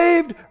getting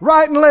saved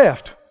right and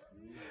left.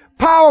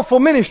 Powerful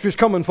ministries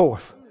coming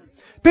forth.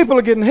 People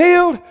are getting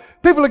healed.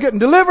 People are getting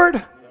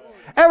delivered.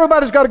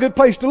 Everybody's got a good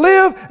place to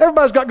live.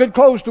 Everybody's got good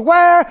clothes to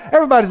wear.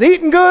 Everybody's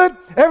eating good.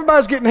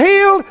 Everybody's getting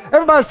healed.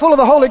 Everybody's full of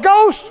the Holy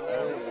Ghost.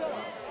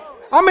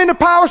 I mean, the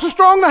power's so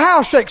strong the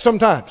house shakes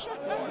sometimes.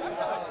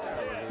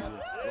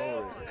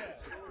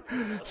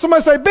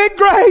 Somebody say, big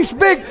grace,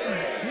 big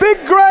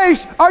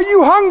grace. Are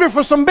you hungry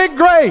for some big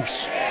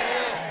grace?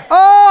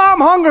 Oh, I'm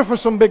hungry for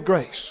some big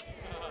grace.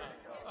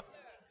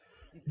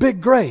 Big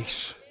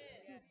grace.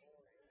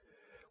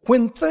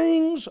 When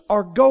things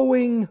are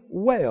going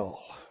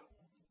well,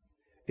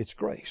 it's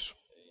grace.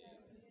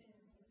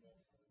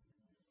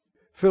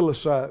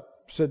 Phyllis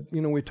said,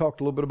 we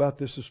talked a little bit about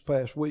this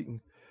past week.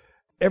 And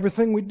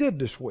everything we did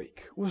this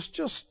week was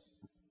just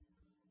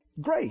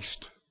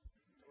graced.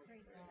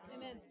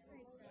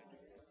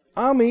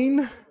 I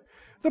mean,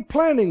 the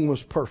planning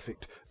was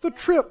perfect. The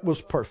trip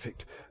was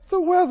perfect. The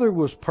weather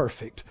was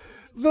perfect.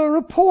 The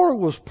rapport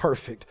was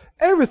perfect.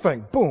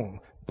 Everything,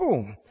 boom,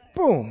 boom,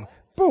 boom,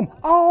 boom,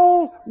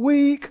 all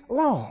week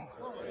long.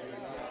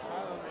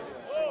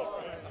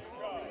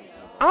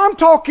 I'm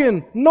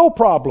talking no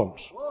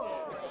problems.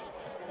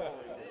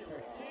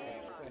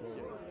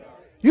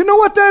 You know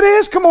what that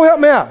is? Come on, help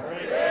me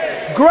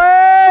out.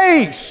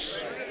 Grace.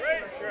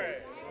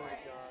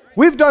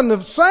 We've done the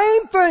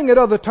same thing at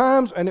other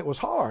times, and it was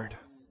hard.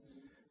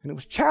 And it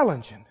was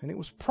challenging, and it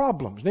was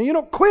problems. Now, you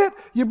don't quit.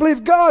 You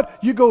believe God.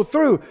 You go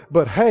through.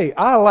 But, hey,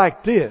 I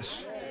like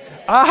this.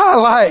 I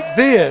like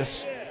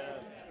this.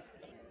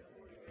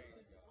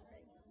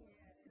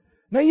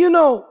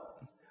 Now,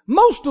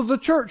 most of the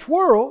church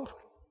world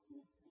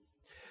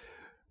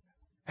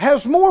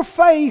has more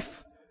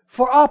faith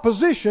for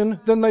opposition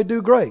than they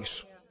do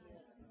grace.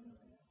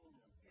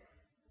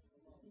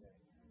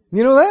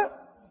 You know that?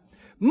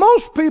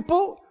 Most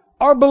people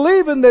are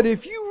believing that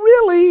if you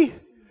really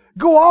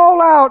go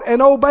all out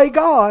and obey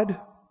God,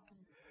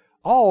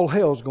 all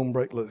hell's going to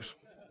break loose.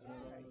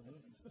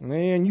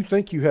 Man, you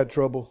think you had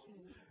trouble.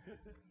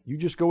 You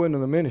just go into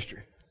the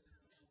ministry.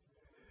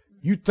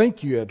 You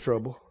think you had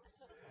trouble.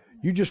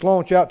 You just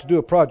launch out to do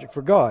a project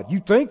for God. You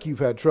think you've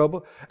had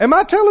trouble. Am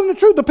I telling the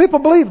truth? Do people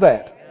believe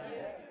that?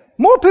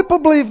 More people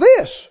believe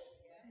this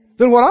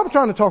than what I'm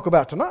trying to talk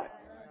about tonight.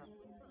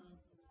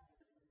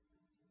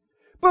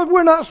 But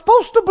we're not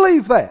supposed to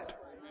believe that.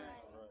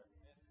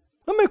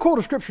 Let me quote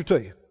a scripture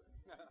to you.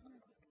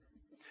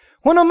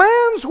 When a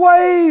man's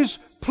ways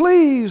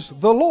please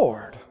the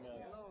Lord,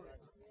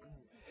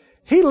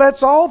 he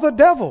lets all the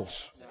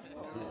devils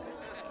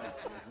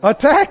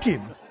attack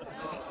him.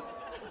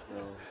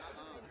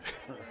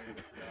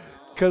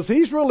 Because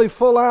he's really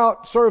full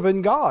out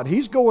serving God.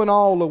 He's going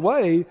all the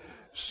way.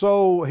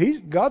 So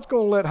God's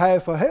going to let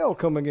half of hell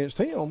come against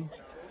him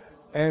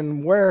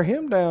and wear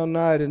him down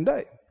night and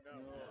day.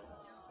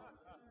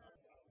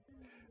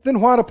 Then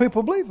why do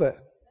people believe that?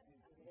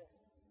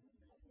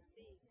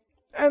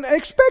 And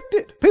expect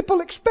it.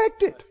 People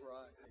expect it.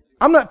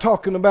 I'm not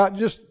talking about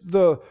just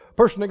the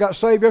person that got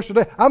saved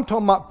yesterday. I'm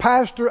talking about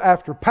pastor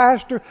after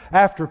pastor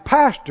after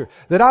pastor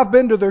that I've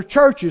been to their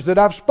churches, that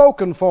I've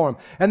spoken for them.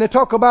 And they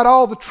talk about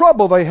all the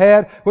trouble they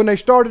had when they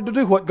started to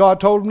do what God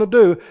told them to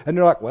do. And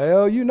they're like,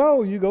 well, you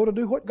go to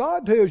do what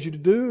God tells you to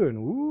do. And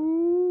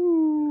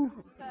ooh,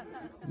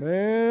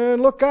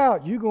 man, look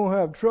out. You're going to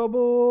have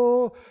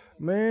trouble.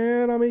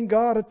 Man,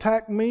 God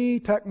attacked me,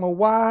 attacked my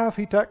wife,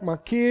 He attacked my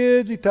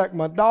kids, He attacked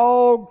my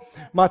dog,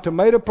 my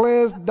tomato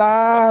plants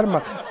died,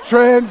 my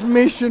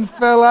transmission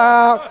fell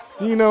out.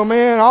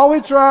 All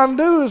we're trying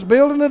to do is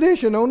build an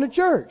addition on the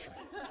church.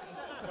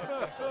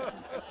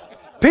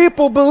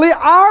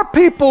 Our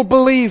people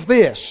believe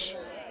this.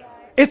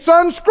 It's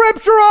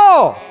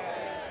unscriptural.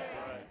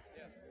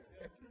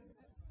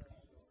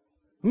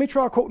 Let me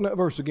try quoting that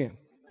verse again.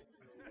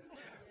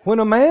 When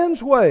a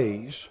man's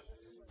ways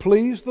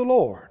please the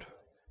Lord,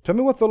 tell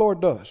me what the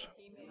Lord does.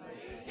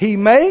 He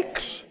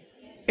makes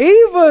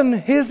even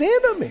His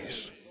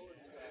enemies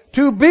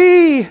to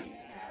be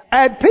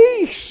at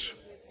peace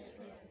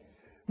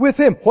with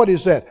Him. What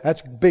is that?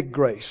 That's big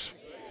grace.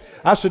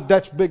 I said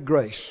that's big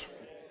grace.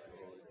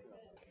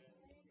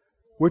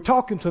 We're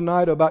talking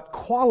tonight about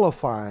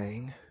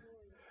qualifying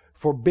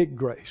for big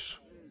grace.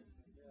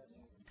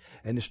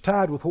 And it's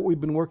tied with what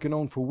we've been working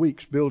on for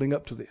weeks building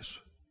up to this.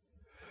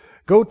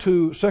 Go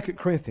to 2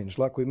 Corinthians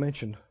like we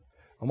mentioned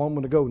a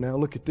moment ago now.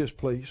 Look at this,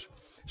 please.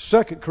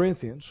 2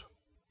 Corinthians,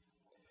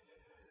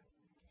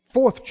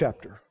 4th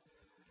chapter.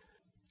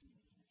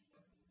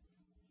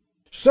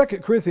 2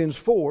 Corinthians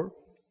 4,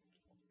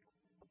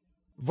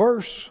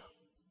 verse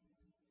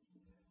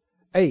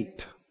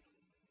 8.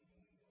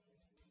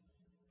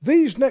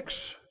 These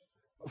next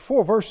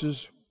 4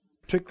 verses,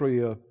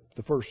 particularly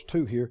the first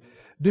 2 here,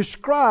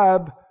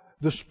 describe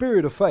the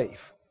spirit of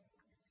faith.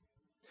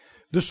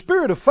 The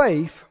spirit of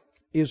faith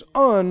is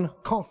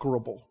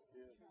unconquerable.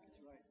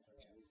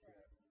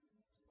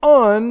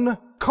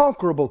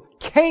 Unconquerable.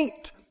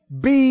 Can't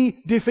be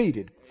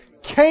defeated.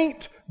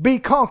 Can't be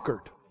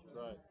conquered.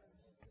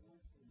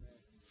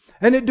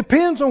 And it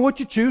depends on what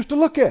you choose to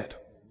look at.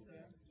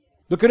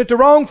 Looking at the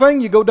wrong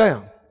thing, you go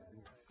down.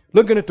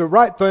 Looking at the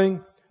right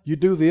thing, you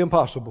do the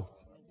impossible.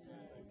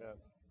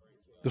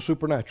 The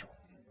supernatural.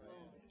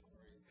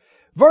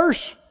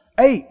 Verse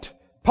 8,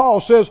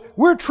 Paul says,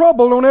 we're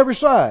troubled on every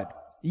side,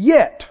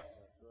 yet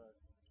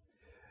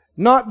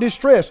not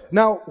distressed.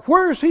 Now,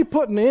 where is he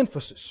putting the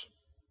emphasis?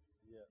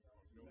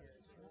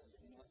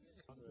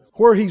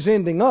 Where he's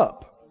ending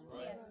up.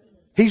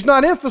 He's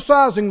not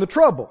emphasizing the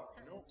trouble.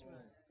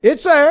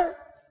 It's there.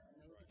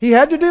 He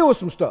had to deal with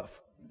some stuff.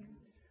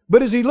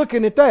 But is he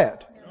looking at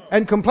that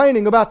and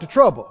complaining about the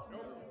trouble?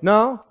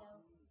 No.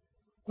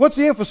 What's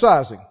he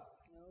emphasizing?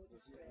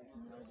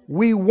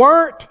 We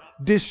weren't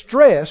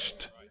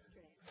distressed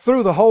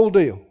through the whole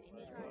deal.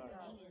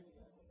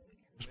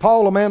 Was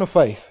Paul a man of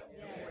faith?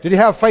 Did he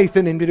have faith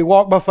in him? Did he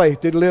walk by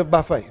faith? Did he live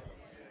by faith?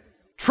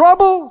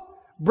 Trouble?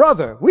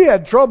 Brother, we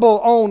had trouble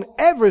on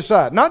every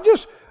side. Not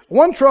just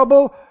one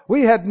trouble.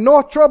 We had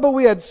north trouble.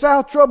 We had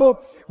south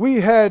trouble.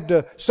 We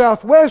had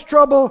southwest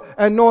trouble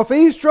and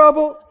northeast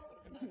trouble.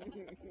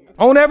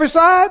 On every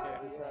side.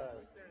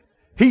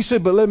 He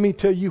said, but let me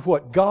tell you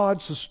what.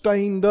 God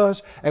sustained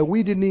us and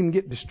we didn't even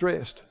get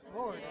distressed.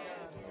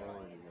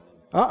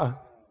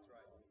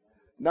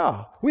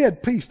 No, we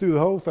had peace through the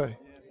whole thing.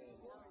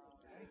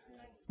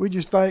 We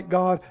just thank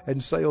God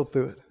and sailed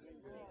through it.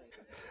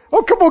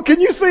 Oh, come on, can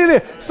you see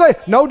this? Say,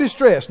 no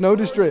distress, no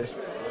distress.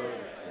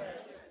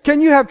 Can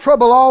you have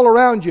trouble all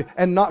around you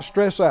and not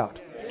stress out?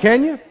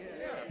 Can you?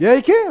 Yeah,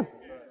 you can.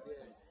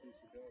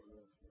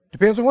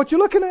 Depends on what you're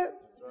looking at.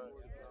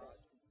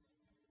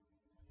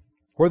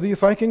 Whether you're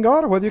thanking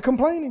God or whether you're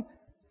complaining.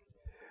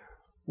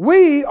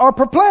 We are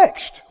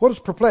perplexed. What does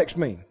perplexed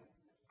mean?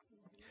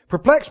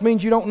 Perplexed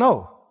means you don't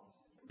know.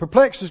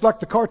 Perplexed is like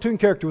the cartoon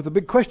character with a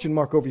big question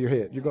mark over your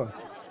head. You're going,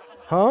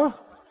 huh?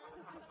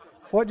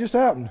 What just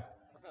happened?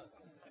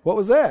 What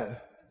was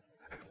that?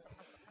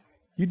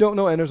 You don't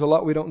know, and there's a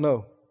lot we don't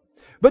know.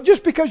 But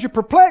just because you're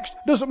perplexed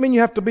doesn't mean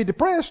you have to be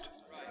depressed.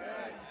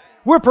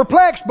 We're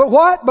perplexed, but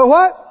what? But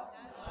what?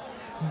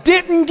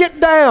 Didn't get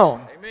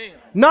down.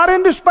 Not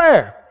in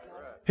despair.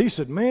 He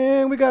said,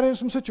 man, we got in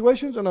some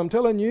situations, and I'm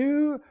telling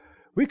you,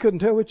 we couldn't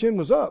tell which end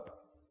was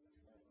up.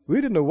 We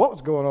didn't know what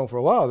was going on for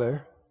a while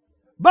there.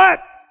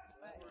 But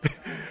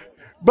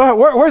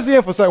where's the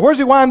emphasis? Where's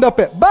he wind up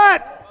at?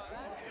 But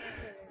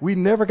we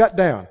never got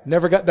down.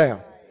 Never got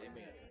down.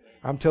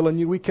 I'm telling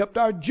you, we kept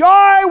our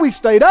joy. We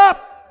stayed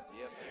up.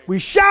 We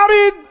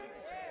shouted.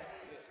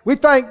 We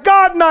thank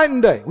God night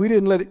and day. We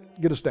didn't let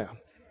it get us down.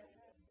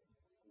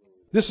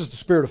 This is the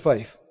spirit of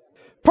faith.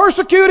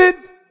 Persecuted.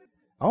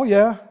 Oh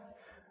yeah.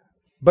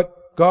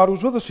 But God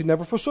was with us. He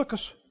never forsook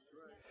us.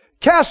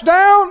 Cast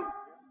down,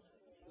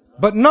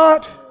 but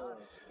not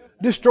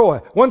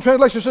destroyed. One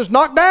translation says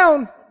knocked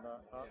down,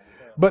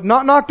 but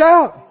not knocked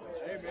out.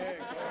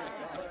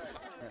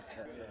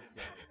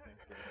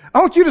 I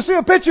want you to see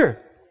a picture.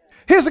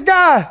 Here's a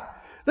guy.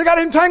 They got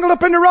him tangled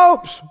up in the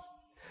ropes.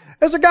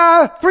 There's a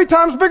guy 3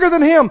 times bigger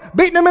than him,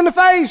 beating him in the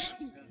face.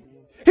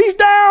 He's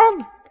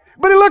down,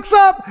 but he looks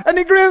up and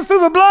he grins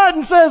through the blood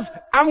and says,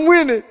 I'm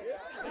winning.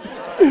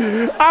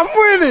 I'm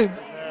winning.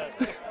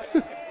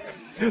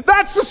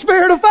 That's the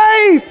spirit of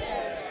faith.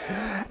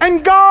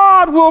 And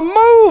God will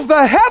move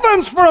the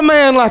heavens for a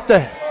man like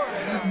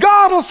that.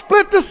 God will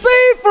split the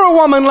sea for a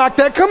woman like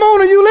that. Come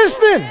on, are you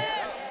listening?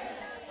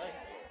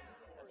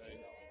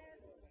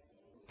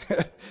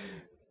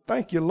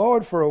 Thank you,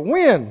 Lord, for a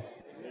win.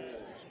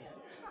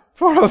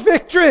 For a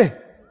victory.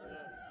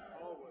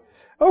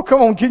 Oh,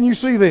 come on, can you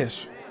see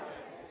this?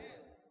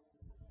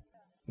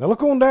 Now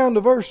look on down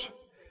to verse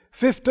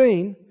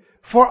 15.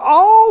 For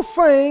all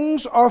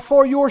things are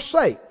for your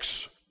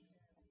sakes,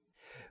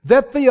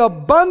 that the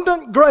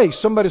abundant grace,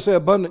 somebody say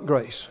abundant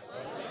grace.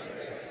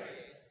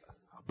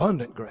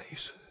 Abundant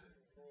grace.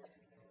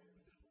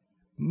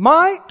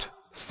 Might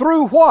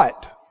through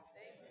what?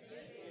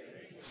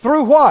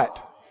 Through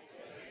what?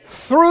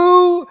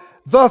 Through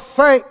the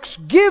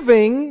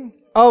thanksgiving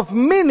of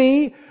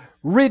many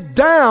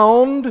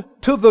redound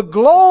to the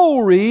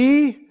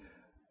glory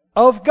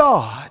of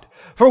God.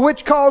 For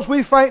which cause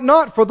we faint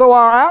not, for though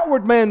our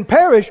outward man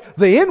perish,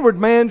 the inward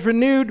man's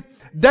renewed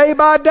day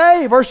by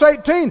day. Verse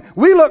 18,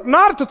 we look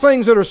not at the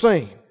things that are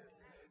seen.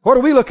 What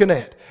are we looking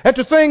at? At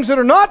the things that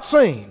are not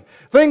seen.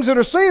 Things that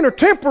are seen are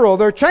temporal.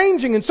 They're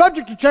changing and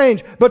subject to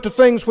change. But the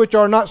things which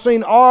are not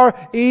seen are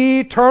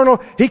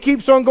eternal. He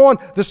keeps on going.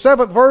 The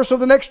 7th verse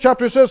of the next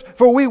chapter says,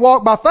 for we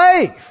walk by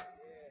faith,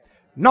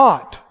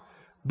 not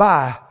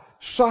by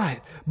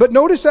sight. But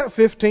notice that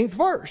 15th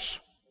verse.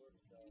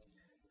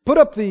 Put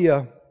up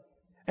the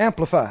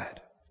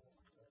Amplified.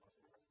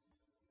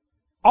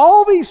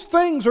 All these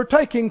things are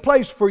taking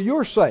place for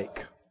your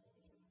sake.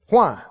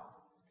 Why?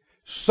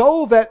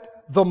 So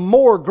that the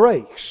more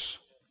grace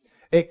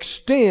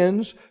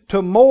extends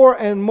to more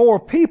and more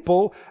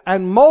people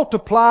and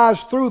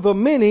multiplies through the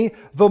many,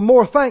 the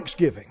more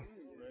thanksgiving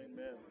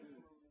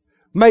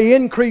may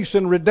increase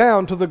and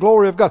redound to the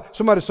glory of God.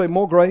 Somebody say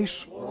more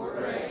grace,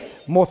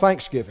 more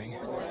thanksgiving,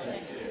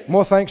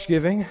 more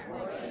thanksgiving,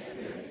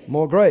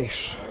 more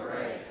grace,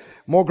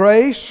 more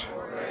grace,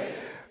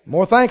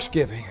 more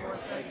thanksgiving,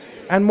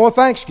 and more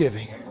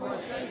thanksgiving,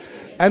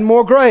 and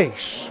more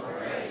grace.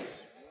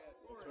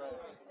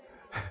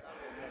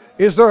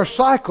 Is there a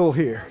cycle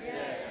here?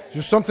 Is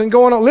there something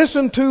going on?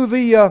 Listen to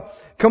the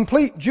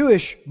complete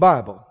Jewish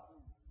Bible.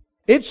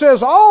 It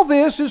says, all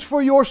this is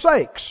for your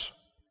sakes,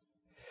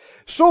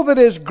 so that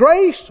as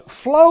grace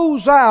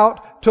flows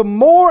out to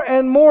more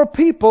and more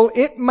people,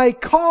 it may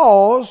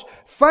cause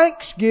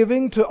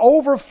thanksgiving to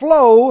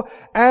overflow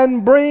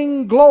and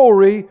bring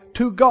glory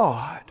to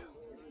God.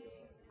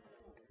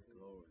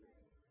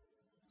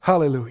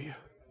 Hallelujah.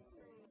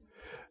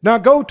 Now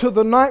go to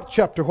the 9th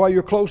chapter while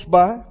you're close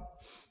by.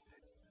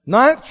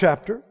 9th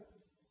chapter.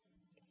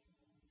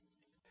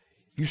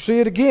 You see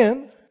it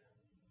again.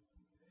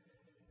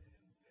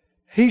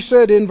 He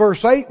said in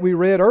verse 8 we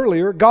read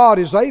earlier, God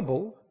is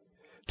able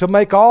to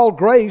make all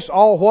grace,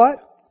 all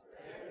what?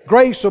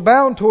 Grace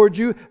abound toward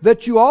you,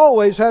 that you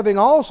always, having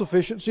all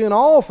sufficiency in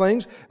all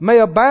things, may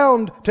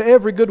abound to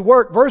every good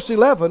work. Verse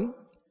 11,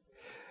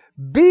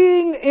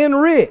 being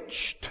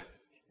enriched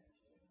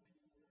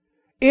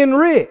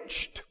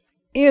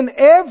in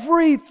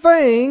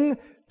everything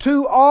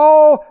to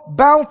all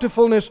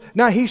bountifulness.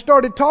 Now he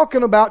started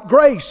talking about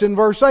grace in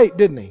verse 8,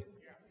 didn't he?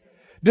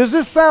 Does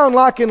this sound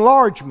like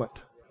enlargement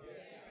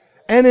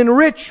and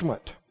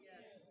enrichment?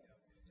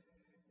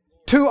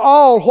 To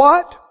all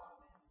what?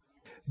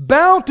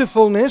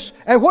 Bountifulness.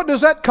 And what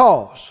does that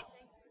cause?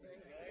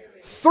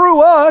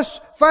 Through us,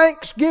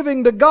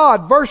 thanksgiving to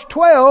God. Verse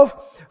 12,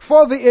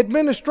 for the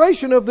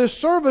administration of this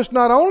service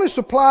not only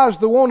supplies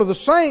the want of the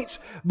saints,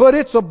 but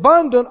it's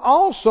abundant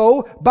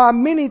also by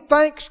many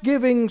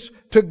thanksgivings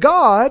to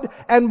God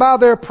and by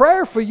their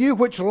prayer for you,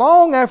 which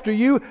long after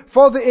you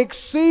for the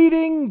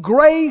exceeding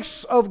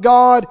grace of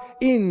God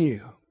in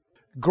you.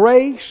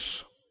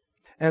 Grace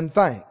and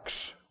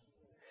thanks.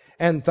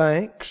 And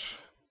thanks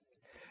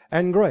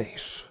and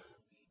grace.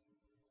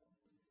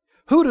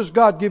 Who does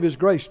God give His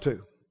grace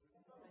to?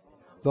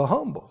 The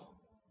humble.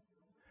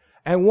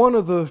 And one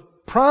of the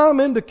prime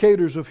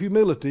indicators of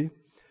humility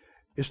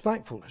is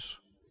thankfulness.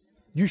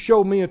 You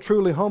show me a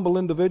truly humble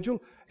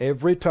individual,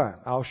 every time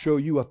I'll show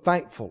you a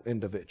thankful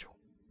individual.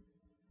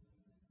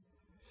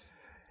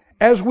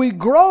 As we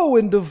grow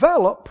and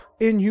develop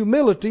in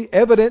humility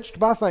evidenced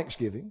by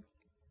thanksgiving,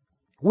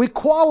 we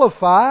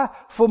qualify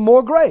for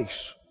more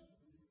grace.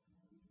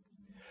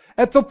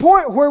 At the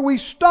point where we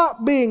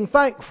stop being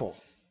thankful,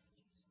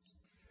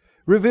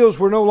 reveals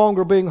we're no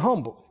longer being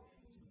humble.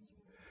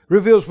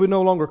 reveals we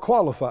no longer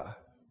qualify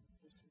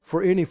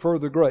for any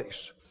further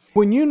grace.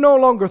 When you're no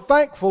longer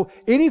thankful,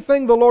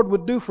 anything the Lord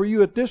would do for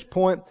you at this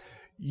point,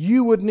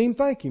 you wouldn't even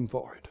thank Him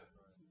for it.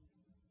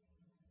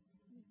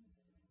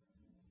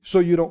 So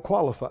you don't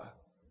qualify.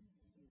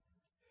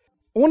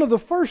 One of the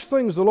first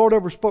things the Lord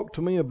ever spoke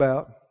to me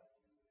about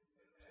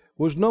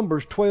was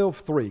Numbers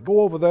 12:3.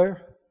 Go over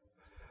there.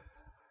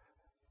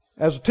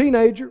 As a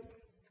teenager,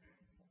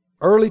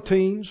 early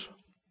teens,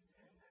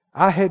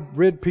 I had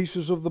read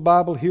pieces of the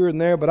Bible here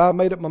and there, but I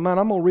made up my mind,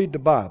 I'm going to read the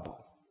Bible.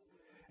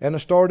 And I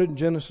started in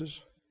Genesis,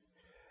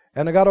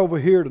 and I got over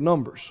here to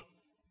Numbers,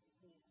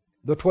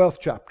 the 12th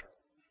chapter.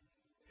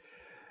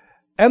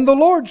 And the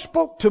Lord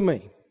spoke to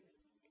me.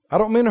 I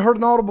don't mean I heard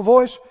an audible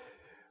voice,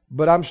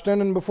 but I'm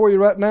standing before you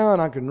right now,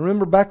 and I can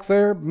remember back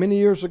there many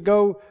years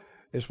ago,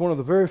 it's one of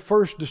the very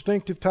first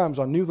distinctive times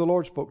I knew the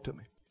Lord spoke to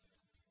me.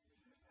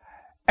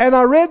 And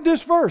I read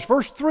this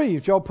verse 3,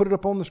 if y'all put it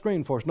up on the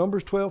screen for us,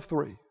 Numbers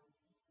 12:3.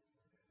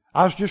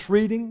 I was just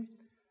reading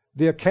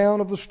the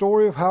account of the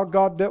story of how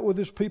God dealt with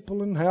His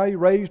people and how He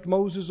raised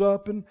Moses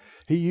up and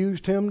He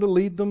used him to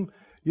lead them,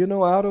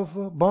 out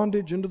of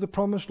bondage into the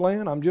promised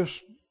land. I'm just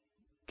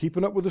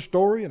keeping up with the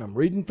story and I'm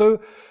reading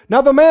through.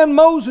 Now the man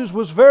Moses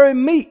was very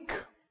meek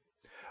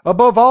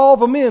above all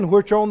the men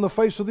which are on the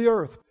face of the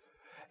earth.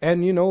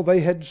 And, they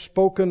had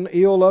spoken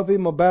ill of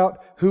him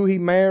about who he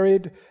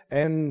married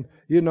and,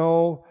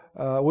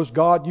 was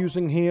God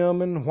using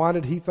him and why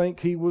did he think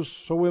he was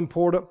so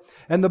important?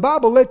 And the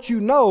Bible lets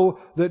you know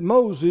that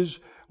Moses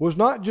was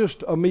not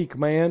just a meek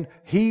man,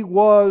 he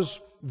was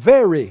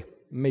very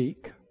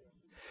meek.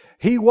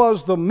 He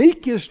was the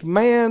meekest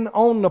man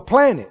on the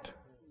planet.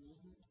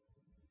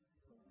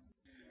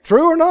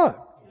 True or not?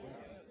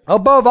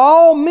 Above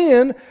all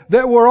men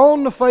that were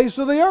on the face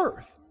of the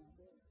earth.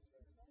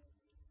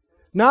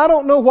 Now, I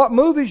don't know what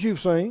movies you've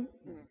seen,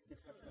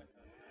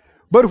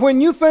 but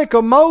when you think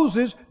of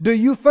Moses, do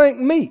you think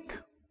meek?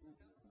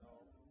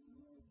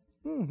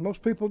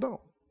 Most people don't.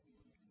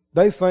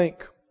 They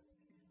think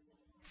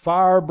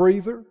fire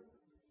breather,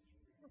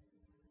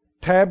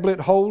 tablet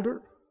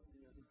holder,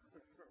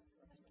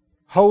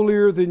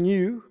 holier than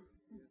you,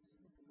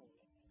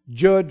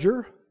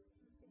 judger.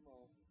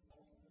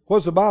 What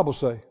does the Bible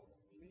say?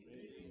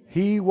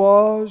 He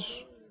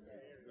was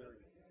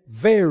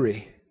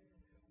very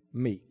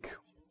meek.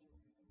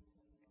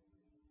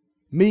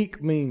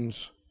 Meek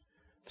means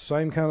the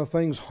same kind of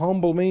things.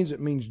 Humble means, it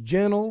means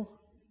gentle.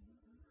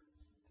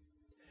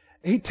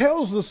 He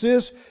tells us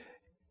this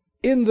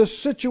in the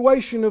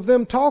situation of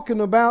them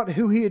talking about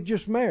who he had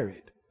just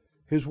married,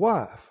 his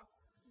wife.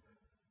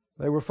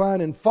 They were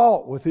finding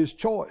fault with his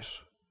choice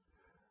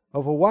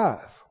of a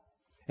wife.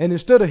 And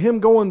instead of him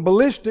going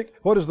ballistic,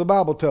 what does the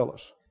Bible tell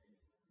us?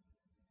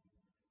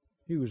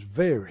 He was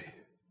very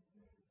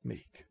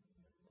meek.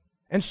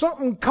 And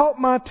something caught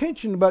my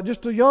attention about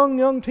just a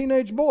young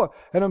teenage boy.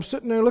 And I'm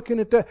sitting there looking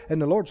at that.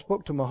 And the Lord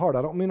spoke to my heart.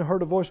 I don't mean I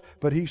heard a voice,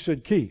 but He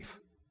said, Keith.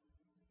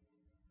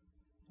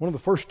 One of the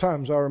first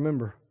times I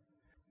remember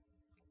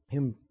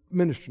Him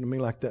ministering to me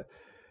like that.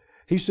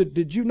 He said,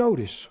 did you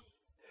notice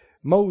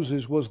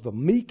Moses was the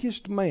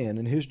meekest man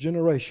in his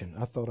generation?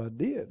 I thought I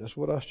did. That's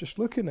what I was just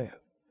looking at.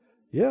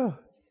 Yeah.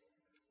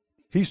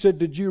 He said,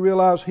 did you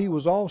realize he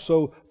was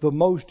also the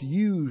most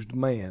used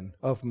man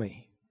of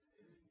me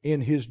in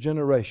his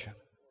generation?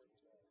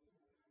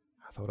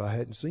 I thought I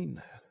hadn't seen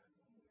that.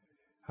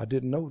 I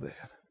didn't know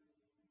that.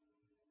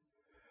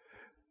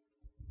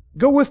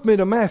 Go with me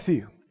to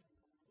Matthew.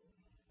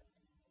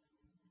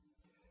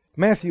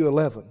 Matthew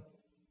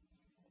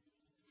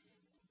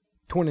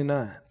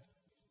 11:29.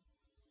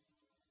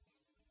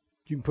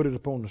 You can put it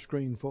up on the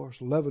screen for us.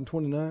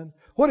 11:29.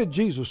 What did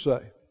Jesus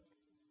say?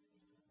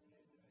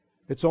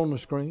 It's on the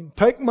screen.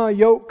 Take my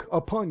yoke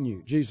upon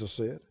you, Jesus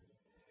said,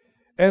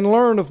 and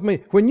learn of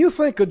me. When you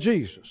think of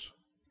Jesus,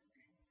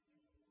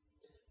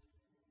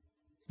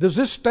 does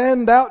this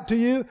stand out to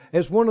you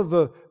as one of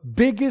the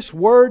biggest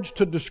words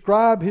to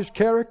describe His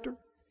character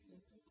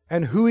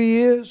and who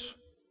He is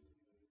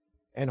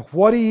and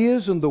what He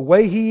is and the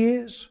way He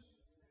is?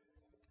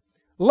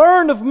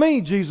 Learn of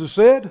me, Jesus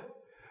said,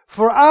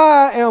 for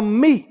I am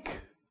meek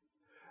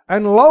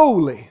and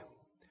lowly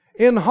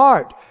in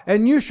heart,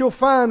 and you shall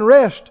find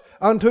rest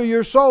unto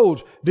your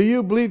souls. Do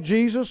you believe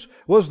Jesus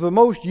was the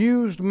most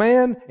used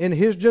man in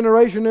His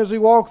generation as He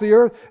walked the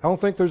earth? I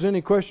don't think there's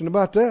any question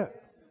about that.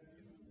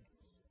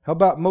 How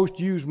about most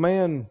used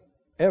man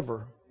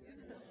ever?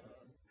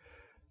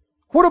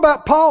 What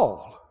about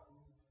Paul?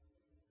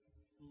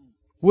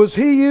 Was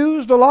he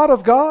used a lot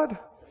of God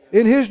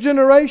in his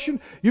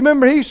generation? You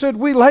remember he said,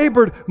 we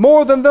labored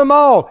more than them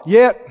all.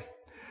 Yet,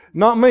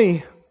 not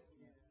me,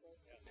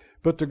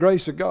 but the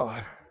grace of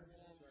God.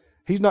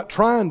 He's not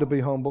trying to be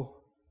humble.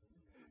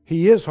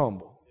 He is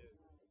humble.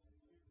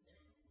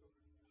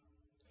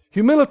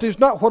 Humility is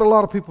not what a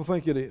lot of people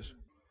think it is.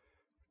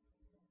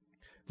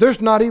 There's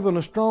not even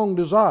a strong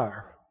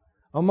desire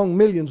among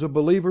millions of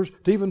believers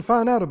to even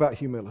find out about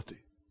humility.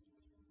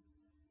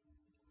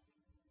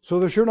 So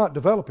they're sure not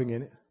developing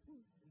in it.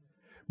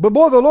 But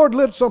boy, the Lord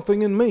lit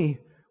something in me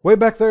way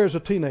back there as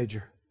a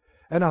teenager.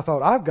 And I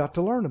thought, I've got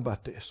to learn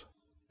about this.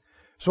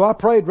 So I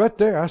prayed right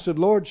there. I said,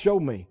 Lord, show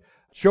me.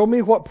 Show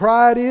me what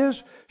pride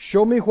is.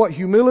 Show me what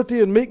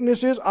humility and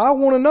meekness is. I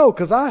want to know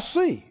because I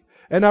see.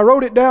 And I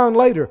wrote it down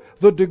later.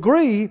 The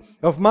degree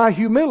of my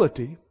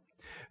humility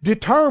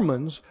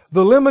determines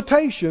the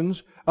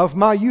limitations of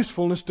my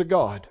usefulness to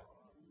God.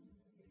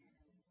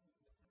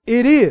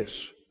 It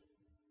is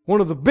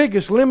one of the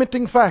biggest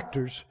limiting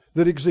factors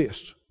that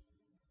exists.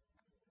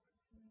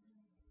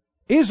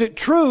 Is it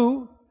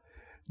true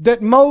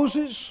that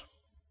Moses,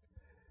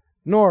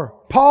 nor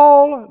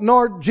Paul,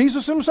 nor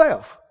Jesus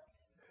himself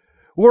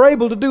were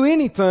able to do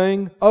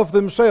anything of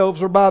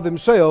themselves or by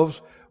themselves,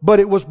 but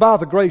it was by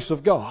the grace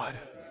of God?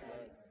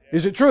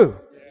 Is it true?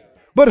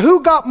 But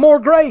who got more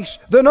grace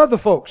than other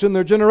folks in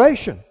their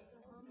generation?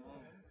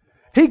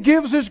 He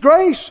gives His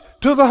grace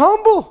to the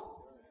humble.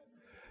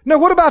 Now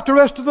what about the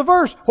rest of the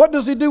verse? What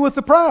does He do with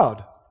the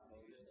proud?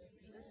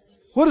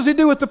 What does He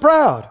do with the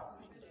proud?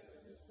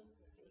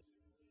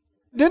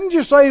 Didn't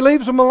you say He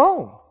leaves them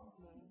alone?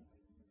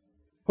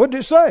 What did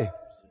it say?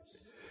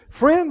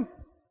 Friend,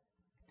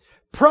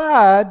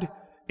 pride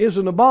is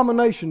an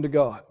abomination to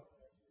God.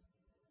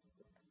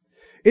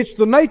 It's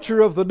the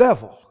nature of the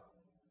devil.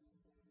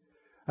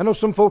 I know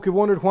some folk have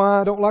wondered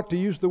why I don't like to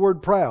use the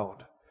word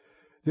proud.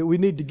 That we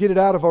need to get it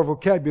out of our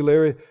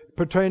vocabulary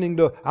pertaining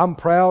to, I'm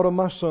proud of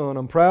my son,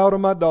 I'm proud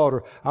of my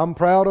daughter, I'm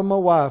proud of my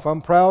wife,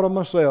 I'm proud of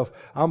myself,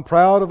 I'm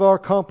proud of our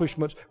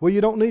accomplishments. Well,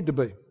 you don't need to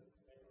be.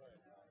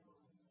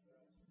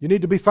 You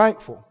need to be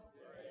thankful.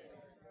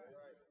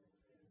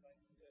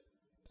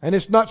 And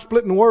it's not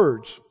splitting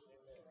words.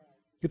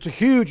 It's a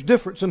huge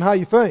difference in how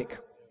you think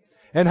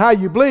and how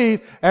you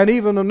believe, and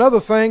even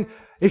another thing,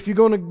 if you're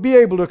going to be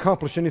able to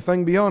accomplish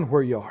anything beyond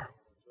where you are.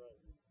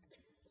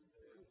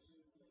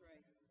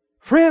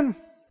 Friend,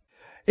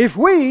 if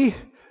we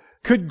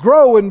could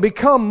grow and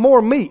become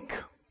more meek,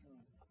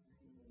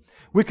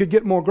 we could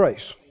get more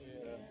grace.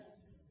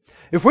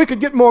 If we could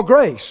get more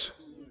grace,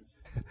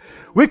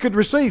 we could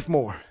receive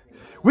more.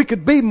 We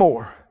could be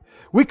more.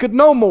 We could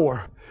know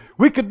more.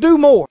 We could do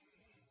more.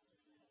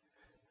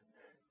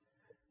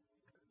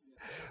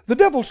 The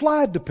devil's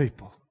lied to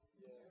people.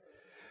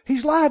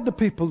 He's lied to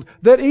people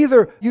that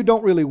either you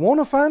don't really want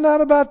to find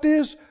out about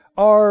this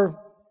or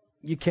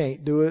you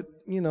can't do it.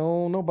 You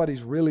know,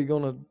 nobody's really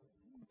going to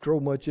grow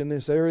much in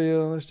this area.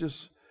 Let's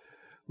just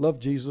love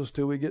Jesus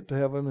till we get to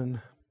heaven.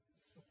 And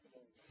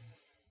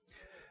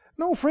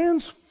no,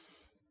 friends,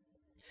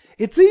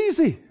 it's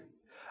easy.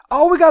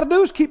 All we got to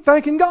do is keep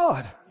thanking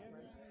God.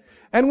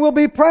 And we'll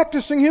be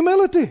practicing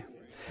humility.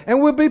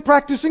 And we'll be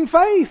practicing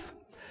faith.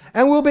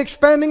 And we'll be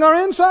expanding our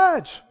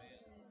insides.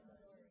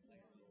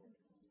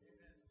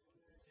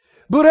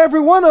 But every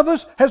one of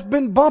us has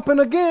been bumping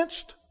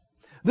against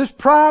this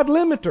pride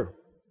limiter.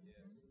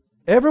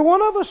 Every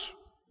one of us.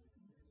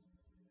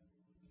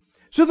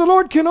 So the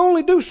Lord can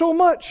only do so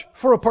much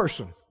for a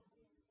person.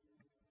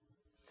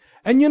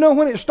 And you know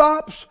when it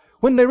stops?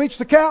 When they reach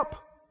the cap?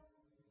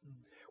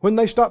 When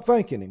they stop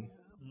thanking Him.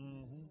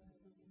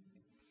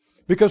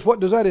 Because what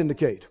does that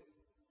indicate?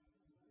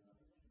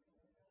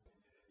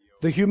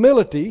 The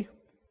humility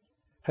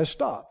has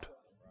stopped.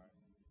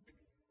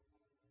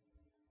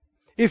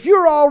 If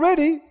you're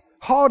already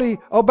haughty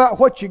about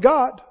what you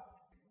got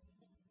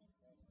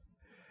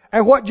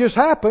and what just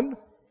happened,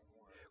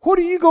 what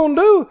are you going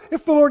to do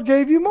if the Lord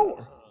gave you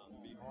more?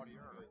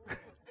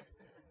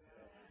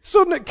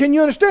 So can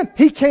you understand?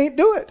 He can't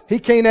do it. He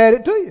can't add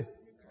it to you.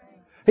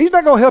 He's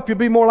not going to help you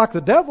be more like the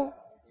devil.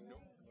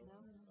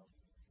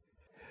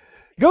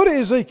 Go to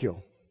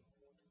Ezekiel,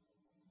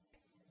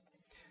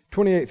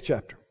 28th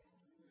chapter.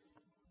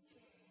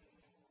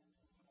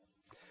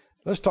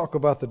 Let's talk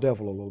about the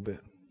devil a little bit.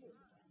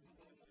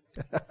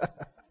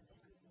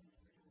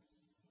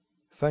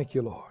 Thank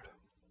you, Lord.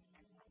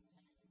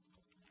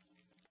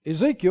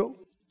 Ezekiel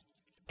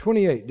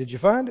 28. Did you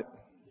find it?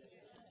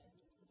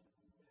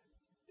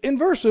 In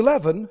verse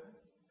 11,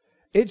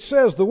 it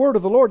says, the word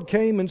of the Lord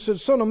came and said,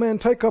 Son of man,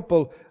 take up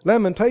a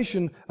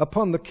lamentation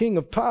upon the king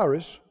of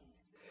Tyrus,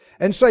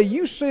 and say,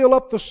 you seal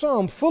up the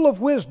sum full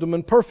of wisdom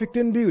and perfect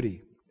in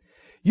beauty.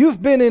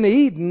 You've been in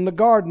Eden, the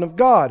garden of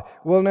God.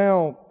 Well,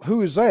 now,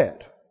 who is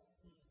that?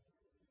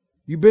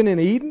 You've been in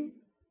Eden?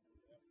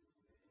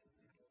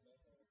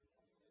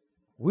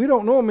 We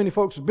don't know how many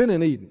folks have been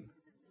in Eden,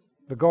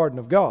 the garden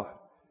of God.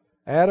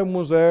 Adam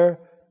was there.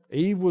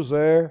 Eve was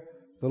there.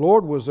 The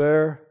Lord was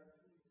there.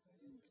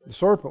 The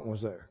serpent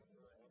was there.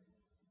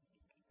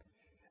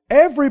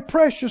 Every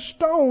precious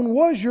stone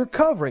was your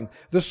covering.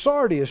 The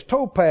sardius,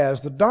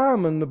 topaz, the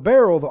diamond, the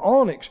beryl, the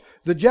onyx,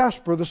 the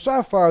jasper, the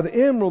sapphire, the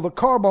emerald, the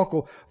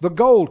carbuncle, the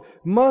gold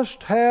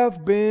must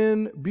have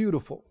been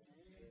beautiful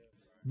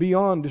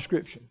beyond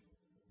description.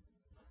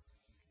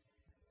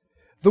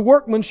 The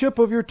workmanship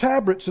of your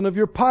tabrets and of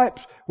your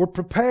pipes were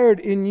prepared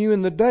in you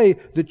in the day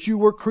that you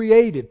were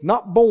created.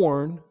 Not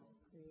born,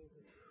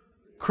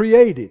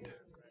 created.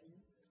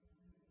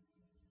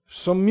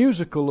 Some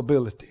musical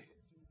ability.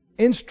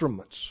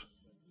 Instruments.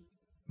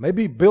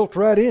 Maybe built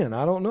right in.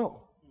 I don't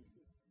know.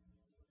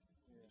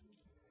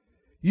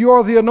 You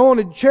are the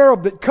anointed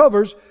cherub that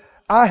covers.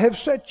 I have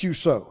set you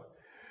so.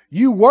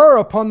 You were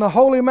upon the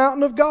holy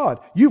mountain of God.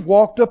 You've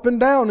walked up and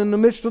down in the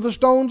midst of the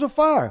stones of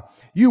fire.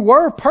 You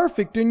were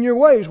perfect in your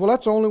ways. Well,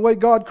 that's the only way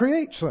God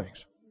creates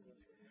things.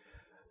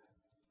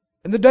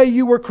 And the day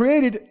you were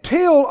created,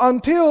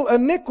 until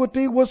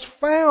iniquity was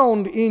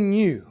found in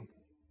you.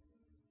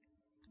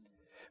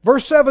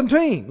 Verse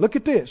 17, look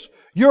at this.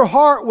 Your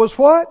heart was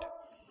what?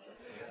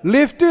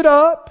 Lifted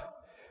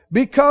up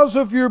because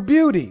of your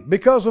beauty.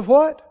 Because of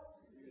what?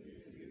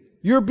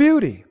 Your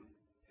beauty.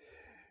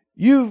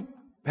 You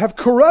have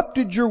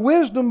corrupted your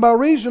wisdom by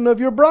reason of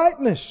your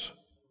brightness.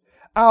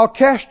 I'll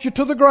cast you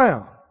to the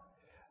ground.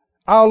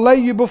 I'll lay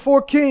you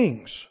before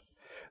kings.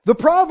 The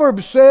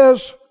proverb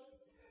says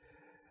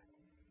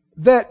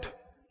that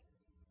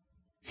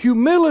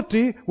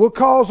humility will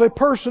cause a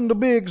person to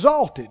be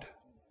exalted.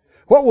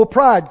 What will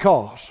pride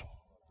cause?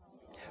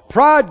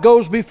 Pride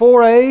goes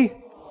before a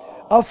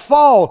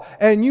fall.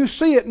 And you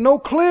see it no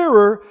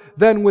clearer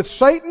than with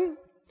Satan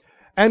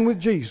and with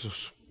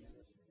Jesus.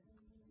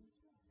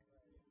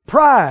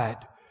 Pride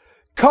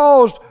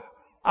caused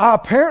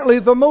apparently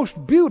the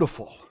most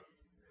beautiful,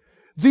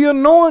 the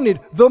anointed,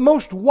 the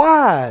most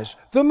wise,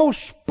 the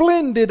most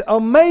splendid,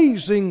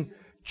 amazing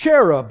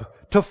cherub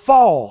to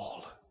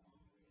fall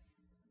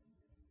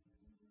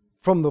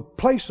from the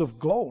place of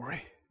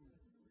glory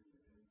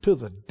to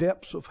the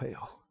depths of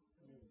hell.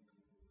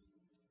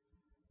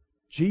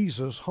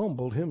 Jesus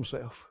humbled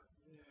himself.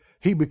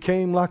 He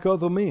became like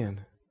other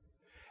men.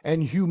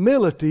 And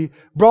humility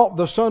brought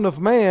the Son of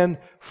Man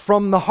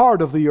from the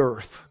heart of the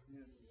earth.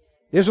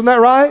 Isn't that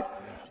right?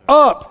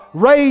 Up,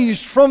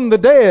 raised from the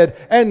dead,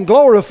 and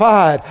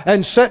glorified,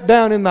 and set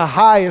down in the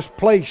highest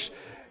place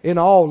in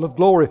all of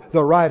glory,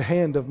 the right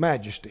hand of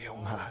majesty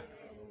on high.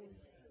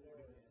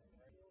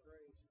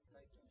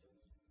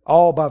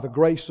 All by the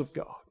grace of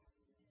God.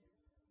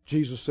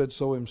 Jesus said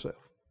so himself.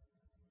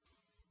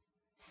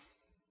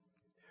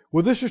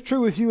 Well, this is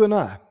true with you and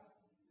I.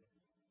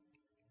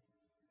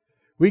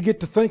 We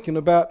get to thinking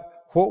about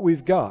what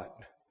we've got,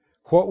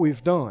 what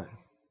we've done.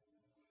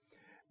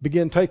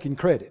 Begin taking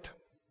credit.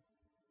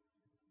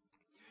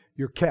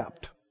 You're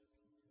capped.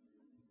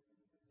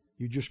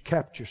 You just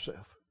capped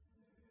yourself.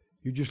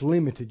 You just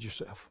limited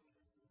yourself.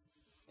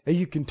 And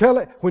you can tell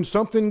it when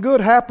something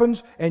good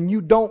happens and you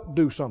don't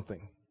do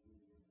something.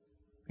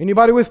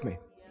 Anybody with me?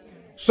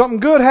 Something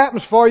good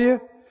happens for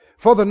you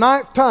for the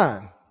 9th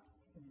time.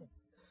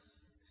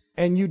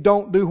 And you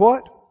don't do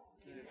what?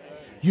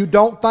 You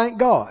don't thank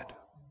God.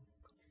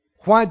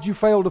 Why'd you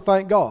fail to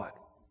thank God?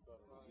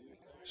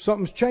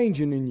 Something's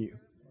changing in you.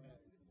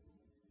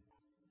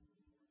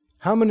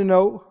 How many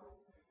know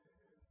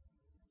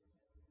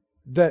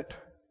that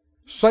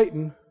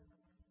Satan,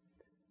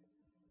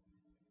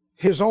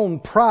 his own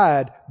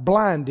pride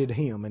blinded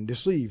him and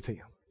deceived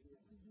him?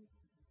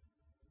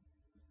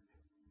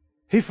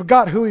 He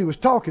forgot who he was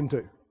talking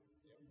to.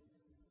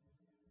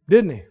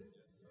 Didn't he?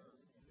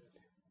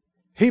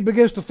 He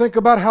begins to think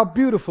about how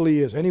beautiful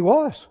he is. And he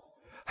was.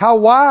 How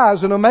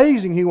wise and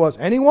amazing he was.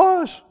 And he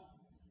was.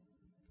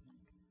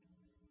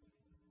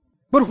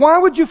 But why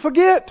would you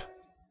forget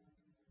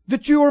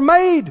that you were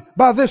made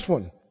by this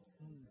one?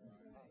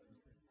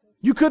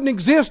 You couldn't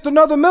exist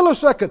another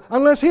millisecond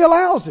unless he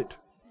allows it.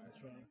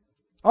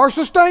 Or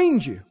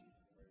sustains you.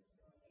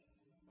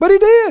 But he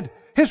did.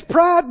 His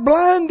pride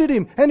blinded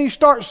him. And he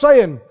starts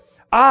saying,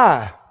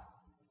 I'm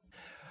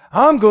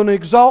going to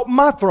exalt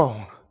my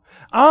throne.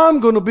 I'm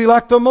going to be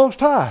like the Most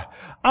High.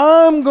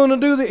 I'm going to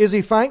do this. Is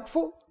he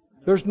thankful?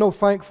 There's no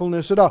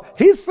thankfulness at all.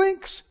 He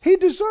thinks he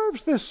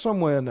deserves this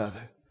some way or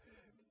another.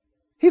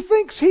 He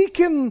thinks he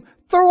can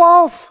throw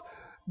off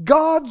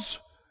God's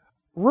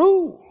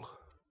rule.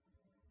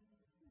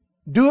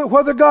 Do it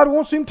whether God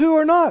wants him to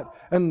or not.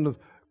 And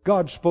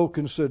God spoke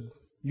and said,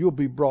 you'll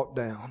be brought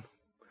down.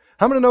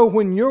 How many know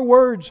when your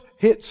words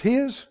hits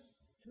his,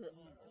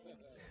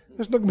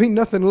 there's not going to be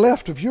nothing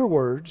left of your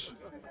words.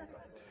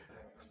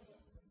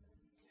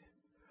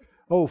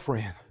 Oh,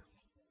 friend.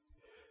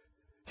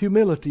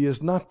 Humility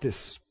is not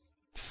this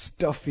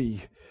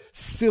stuffy,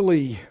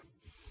 silly,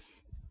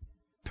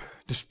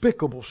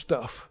 despicable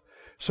stuff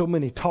so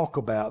many talk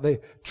about. They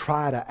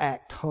try to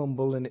act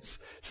humble and it's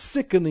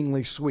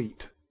sickeningly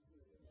sweet.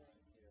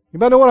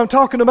 Anybody know what I'm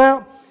talking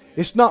about?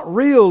 It's not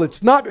real.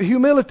 It's not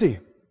humility.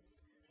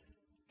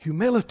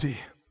 Humility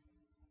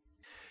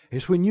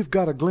is when you've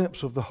got a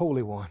glimpse of the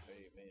Holy One.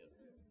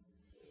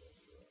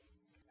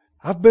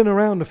 I've been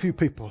around a few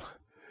people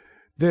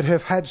that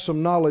have had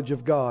some knowledge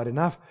of God, and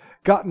I've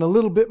gotten a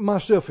little bit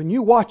myself, and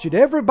you watch it.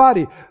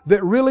 Everybody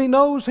that really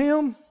knows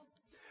Him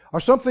or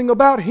something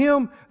about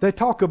Him, they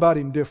talk about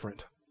Him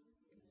different.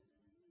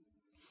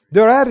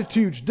 Their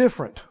attitude's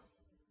different.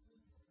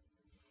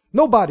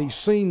 Nobody's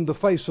seen the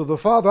face of the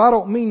Father. I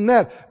don't mean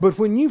that. But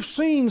when you've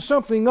seen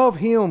something of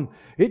Him,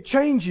 it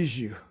changes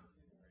you.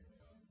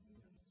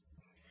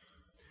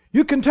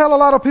 You can tell a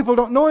lot of people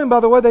don't know Him by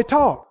the way they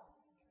talk.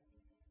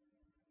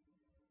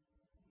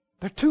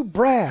 They're too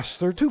brass.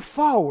 They're too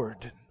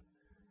forward.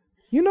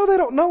 You know they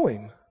don't know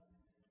Him.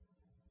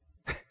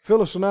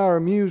 Phyllis and I are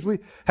amused. We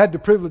had the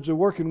privilege of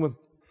working with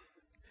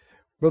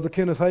Brother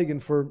Kenneth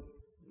Hagin for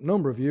a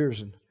number of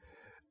years. And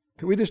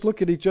we just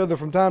look at each other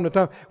from time to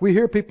time. We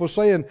hear people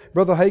saying,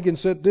 Brother Hagin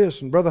said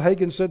this, and Brother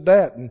Hagin said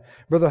that, and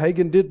Brother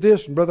Hagin did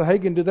this, and Brother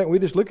Hagin did that. We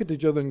just look at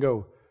each other and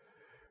go,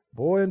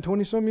 boy, in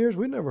 20-some years,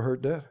 we never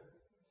heard that.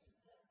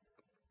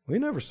 We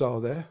never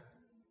saw that.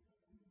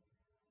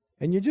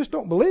 And you just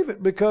don't believe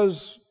it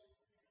because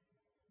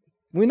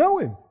we know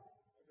Him.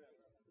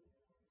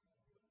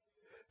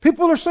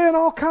 People are saying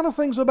all kind of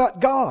things about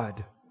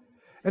God.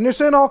 And they're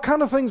saying all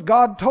kind of things.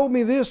 God told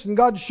me this and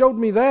God showed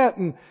me that.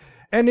 And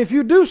if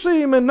you do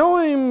see Him and know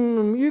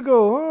Him, you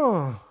go,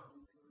 oh.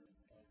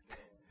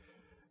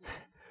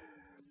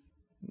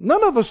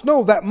 None of us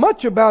know that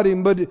much about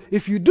Him, but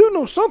if you do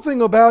know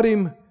something about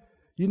Him,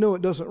 you know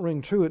it doesn't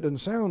ring true. It doesn't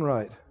sound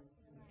right.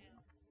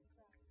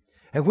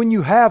 And when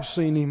you have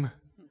seen Him,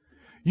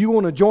 you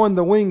want to join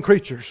the winged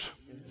creatures.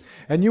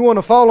 And you want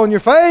to fall on your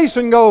face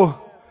and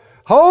go,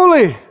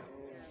 holy,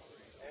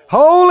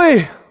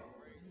 holy,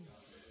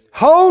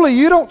 holy.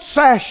 You don't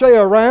sashay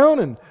around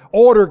and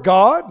order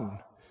God and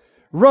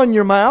run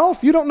your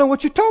mouth. You don't know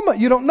what you're talking about.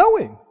 You don't know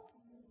Him.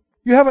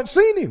 You haven't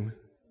seen Him.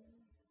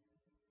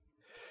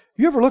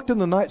 You ever looked in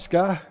the night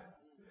sky?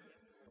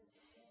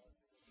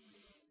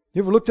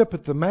 You ever looked up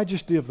at the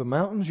majesty of the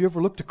mountains? You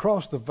ever looked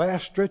across the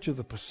vast stretch of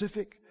the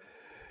Pacific?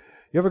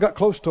 You ever got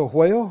close to a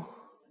whale?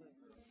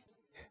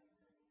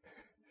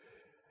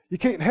 You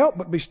can't help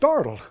but be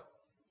startled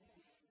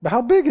by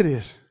how big it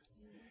is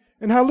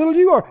and how little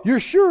you are.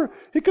 You're sure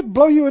He could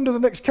blow you into the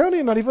next county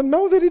and not even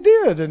know that He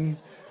did.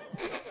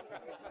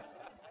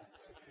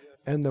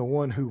 And the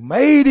one who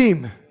made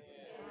Him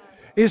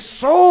is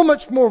so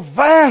much more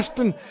vast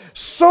and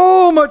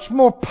so much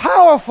more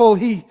powerful.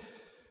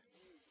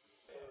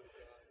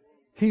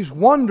 He's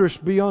wondrous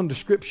beyond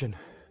description.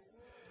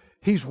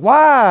 He's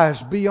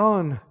wise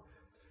beyond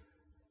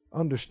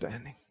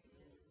understanding.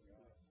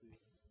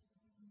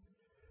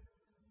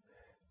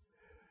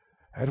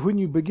 And when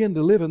you begin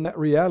to live in that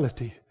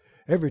reality,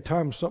 every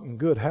time something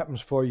good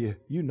happens for you,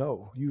 you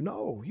know. You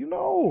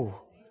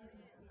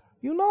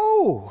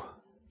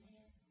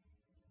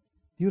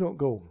don't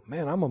go,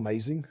 man, I'm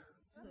amazing.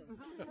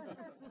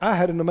 I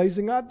had an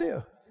amazing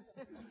idea.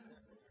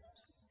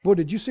 Boy,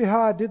 did you see how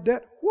I did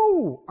that?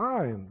 Whoa,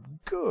 I am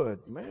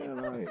good,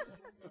 man.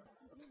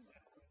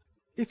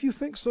 If you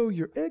think so,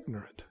 you're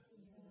ignorant.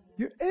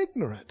 You're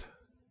ignorant.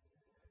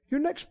 Your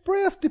next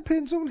breath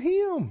depends on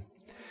Him.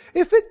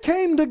 If it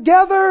came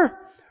together,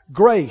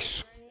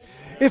 grace.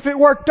 If it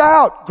worked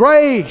out,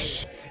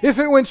 grace. If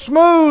it went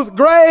smooth,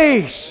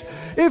 grace.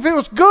 If it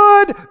was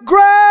good,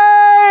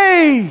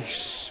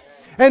 grace.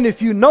 And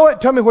if you know it,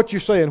 tell me what you're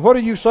saying. What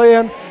are you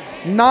saying?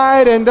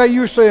 Night and day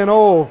you're saying,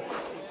 oh,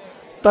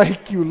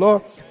 thank you,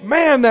 Lord.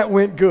 Man, that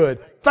went good.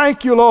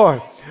 Thank you,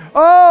 Lord.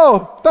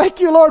 Oh, thank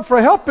you, Lord,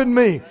 for helping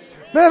me.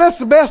 Man, that's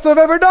the best I've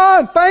ever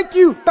done. Thank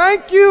you,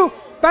 thank you,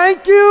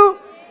 thank you,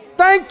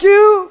 thank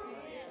you.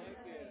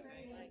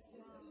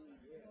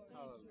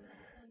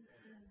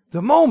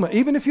 The moment,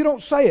 even if you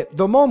don't say it,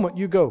 the moment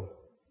you go,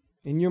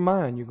 in your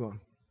mind, you're going,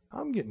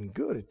 I'm getting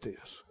good at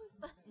this.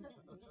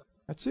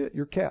 That's it.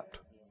 You're capped.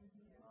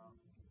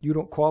 You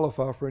don't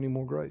qualify for any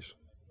more grace.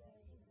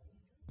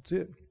 That's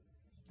it.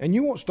 And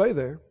you won't stay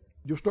there.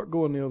 You'll start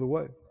going the other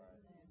way.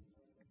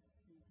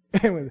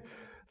 Anyway,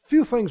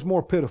 few things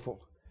more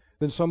pitiful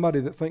than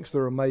somebody that thinks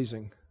they're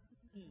amazing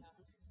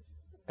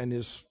and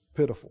is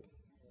pitiful.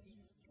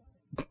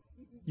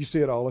 You see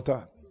it all the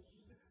time.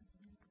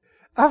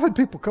 I've had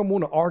people come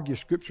want to argue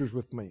scriptures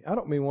with me. I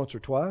don't mean once or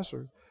twice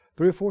or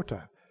 3 or 4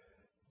 times.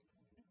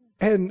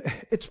 And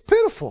it's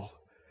pitiful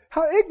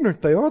how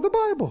ignorant they are of the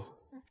Bible.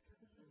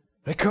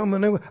 They come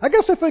and I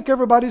guess they think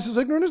everybody's as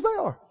ignorant as they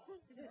are.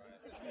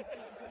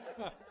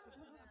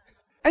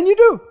 And you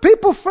do.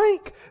 People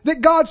think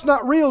that God's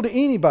not real to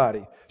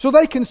anybody. So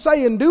they can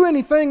say and do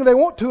anything they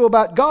want to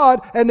about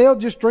God and they'll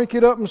just drink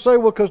it up and say,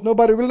 well, because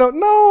nobody really knows.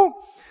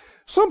 No.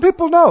 Some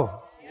people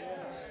know.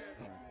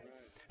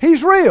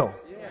 He's real.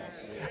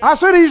 I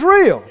said He's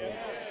real.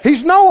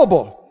 He's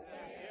knowable.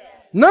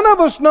 None of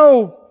us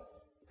know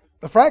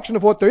a fraction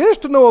of what there is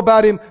to know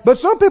about Him, but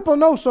some people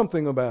know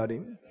something about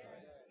Him.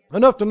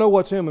 Enough to know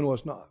what's Him and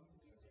what's not.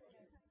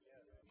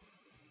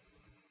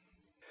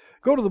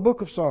 Go to the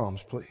book of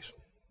Psalms, please.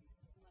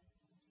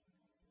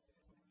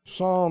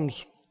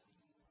 Psalms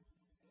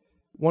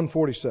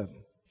 147.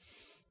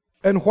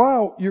 And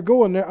while you're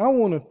going there, I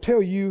want to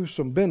tell you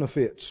some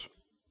benefits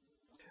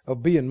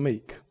of being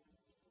meek.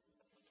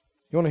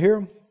 You want to hear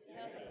them?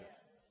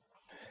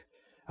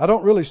 I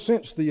don't really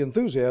sense the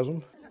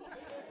enthusiasm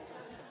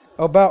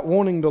about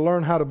wanting to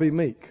learn how to be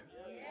meek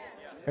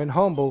and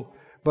humble,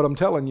 but I'm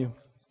telling you,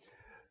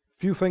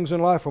 few things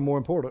in life are more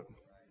important.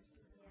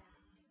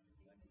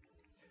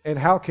 And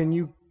how can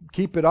you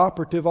keep it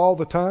operative all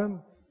the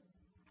time?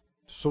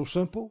 So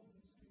simple.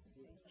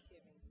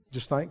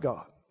 Just thank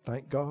God.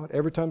 Thank God.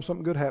 Every time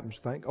something good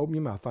happens, open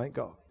your mouth, thank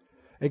God.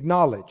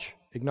 Acknowledge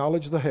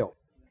the help.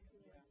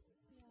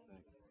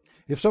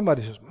 If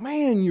somebody says,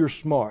 man, you're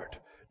smart,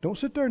 don't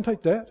sit there and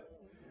take that.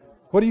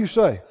 What do you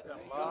say?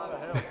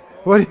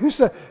 What do you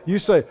say? You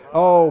say,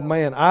 oh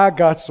man, I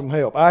got some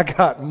help. I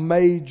got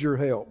major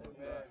help.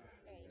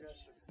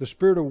 The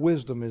Spirit of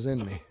wisdom is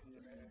in me.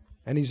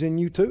 And He's in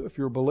you too if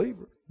you're a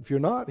believer. If you're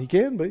not, He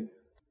can be.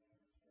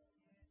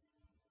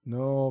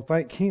 No,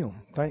 thank Him.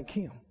 Thank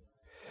Him.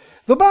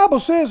 The Bible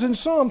says in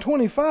Psalm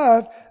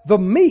 25, the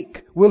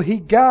meek will He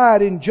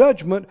guide in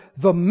judgment.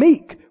 The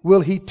meek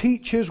will He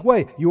teach His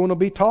way. You want to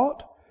be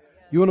taught?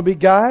 You want to be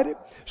guided?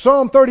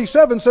 Psalm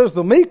 37 says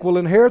the meek will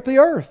inherit the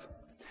earth.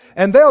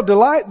 And they'll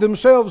delight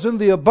themselves in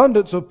the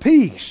abundance of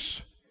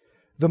peace.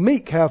 The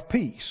meek have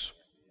peace.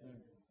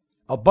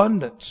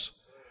 Abundance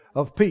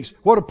of peace.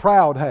 What do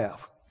proud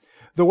have?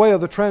 The way of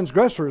the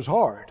transgressor is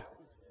hard.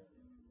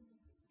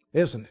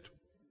 Isn't it?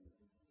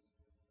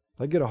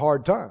 They get a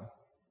hard time.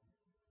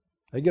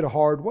 They get a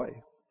hard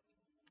way.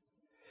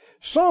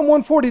 Psalm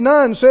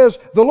 149 says,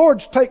 the Lord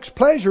takes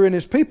pleasure in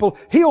His people.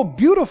 He'll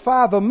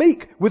beautify the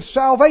meek with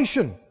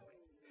salvation.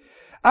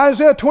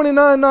 Isaiah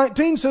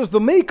 29:19 says, the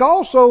meek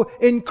also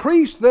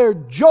increase their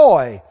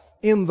joy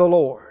in the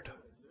Lord.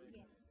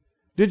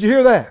 Did you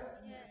hear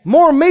that?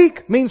 More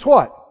meek means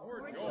what?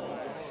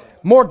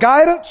 More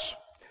guidance,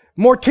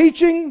 more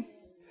teaching,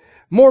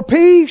 more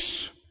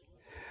peace,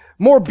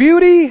 more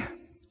beauty,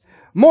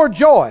 more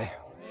joy.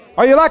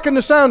 Are you liking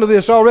the sound of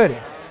this already?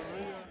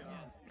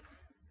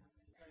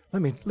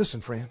 Listen,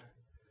 friend.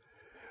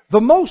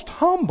 The most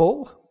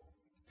humble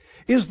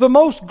is the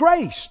most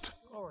graced.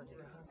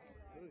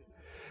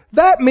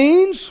 That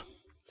means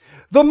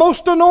the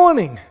most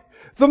anointing,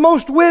 the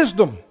most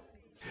wisdom,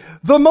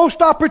 the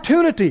most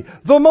opportunity,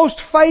 the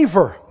most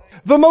favor,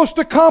 the most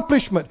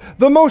accomplishment,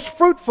 the most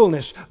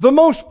fruitfulness, the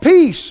most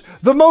peace,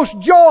 the most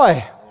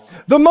joy,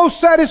 the most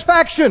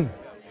satisfaction,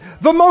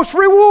 the most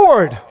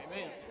reward.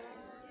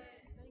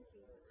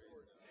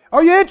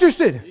 Are you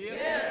interested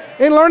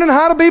in learning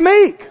how to be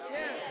meek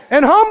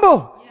and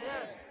humble?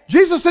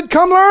 Jesus said,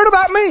 come learn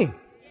about me.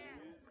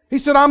 He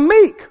said, I'm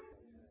meek.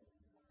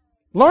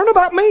 Learn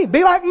about me.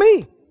 Be like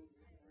me.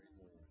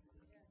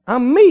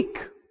 I'm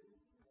meek.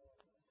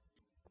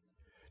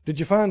 Did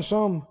you find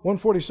Psalm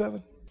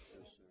 147?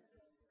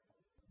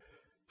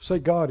 Say,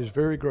 God is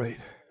very great.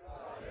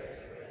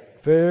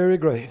 Very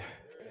great.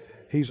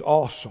 He's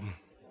awesome.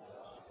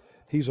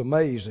 He's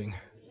amazing.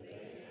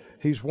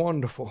 He's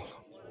wonderful.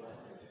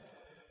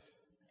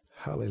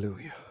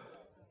 Hallelujah.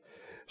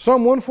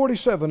 Psalm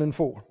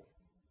 147:4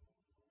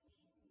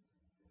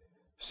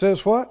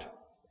 says what?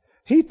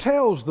 He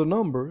tells the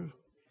number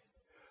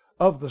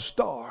of the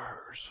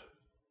stars.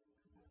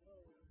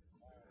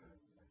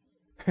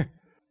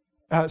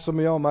 Some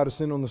of y'all might have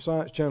seen on the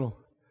Science Channel,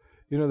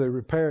 they're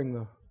repairing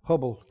the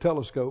Hubble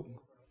telescope.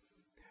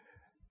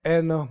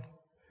 And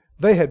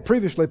they had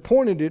previously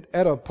pointed it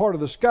at a part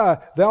of the sky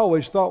they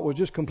always thought was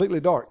just completely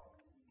dark.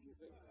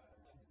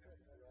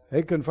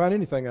 They couldn't find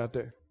anything out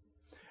there.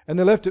 And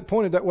they left it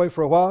pointed that way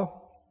for a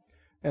while.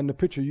 And the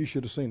picture, you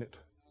should have seen it.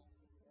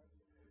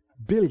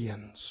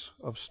 Billions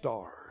of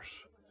stars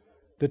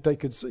that they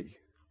could see.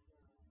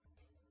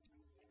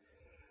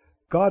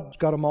 God's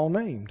got them all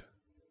named.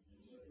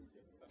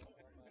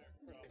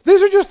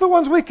 These are just the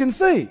ones we can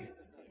see.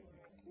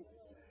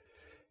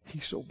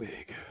 He's so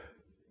big.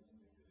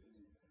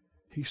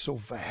 He's so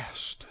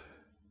vast.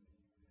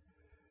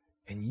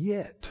 And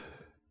yet,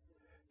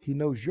 He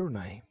knows your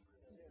name.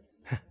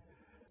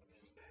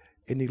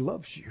 And He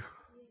loves you.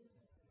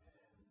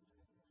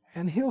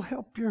 And He'll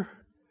help you.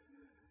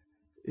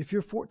 If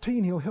you're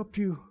 14, He'll help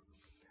you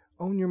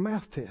on your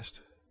math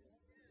test.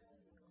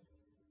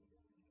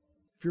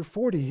 If you're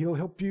 40, He'll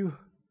help you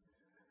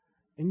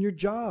in your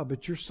job,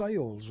 at your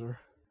sales. Or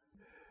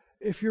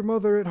if your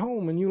mother at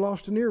home and you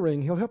lost an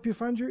earring, He'll help you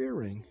find your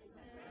earring.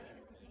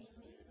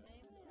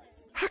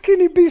 How can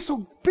He be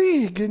so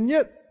big and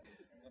yet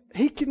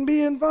He can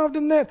be involved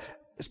in that?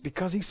 It's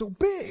because He's so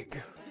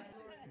big.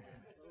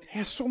 He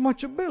has so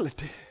much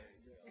ability.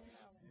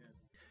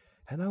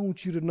 And I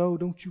want you to know,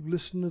 don't you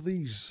listen to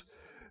these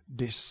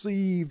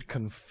deceived,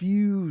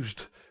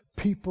 confused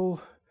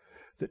people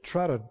that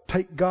try to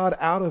take God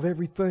out of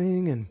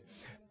everything, and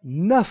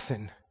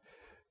nothing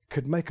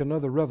could make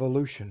another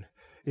revolution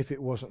if it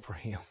wasn't for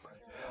Him.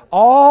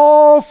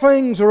 All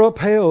things are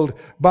upheld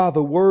by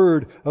the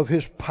word of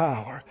His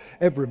power.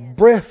 Every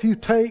breath you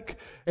take,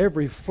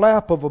 every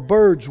flap of a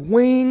bird's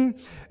wing,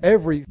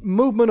 every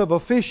movement of a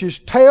fish's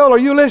tail. Are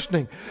you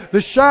listening? The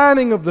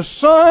shining of the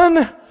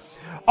sun,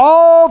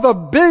 all the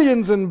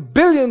billions and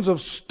billions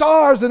of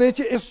stars, and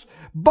it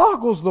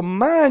boggles the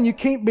mind. You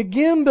can't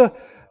begin to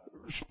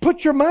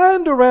put your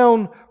mind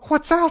around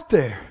what's out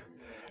there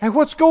and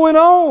what's going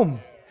on.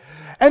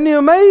 And the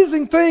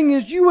amazing thing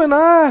is, you and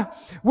I,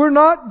 we're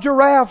not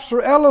giraffes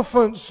or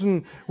elephants,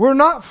 and we're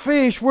not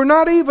fish, we're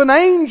not even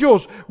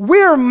angels.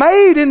 We're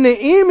made in the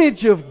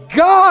image of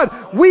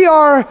God. We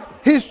are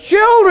His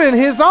children,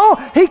 His own.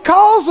 He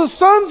calls us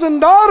sons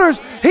and daughters.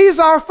 He's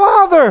our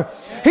Father.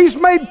 He's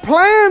made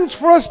plans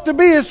for us to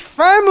be His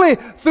family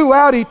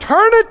throughout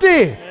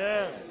eternity.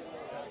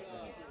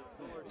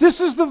 This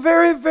is the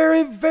very,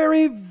 very,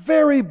 very,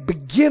 very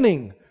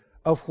beginning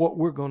of what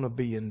we're going to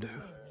be and do.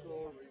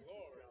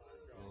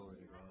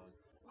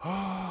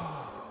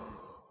 Oh.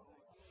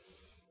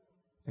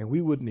 And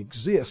we wouldn't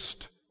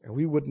exist, and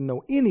we wouldn't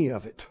know any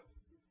of it,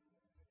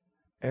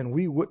 and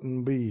we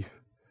wouldn't be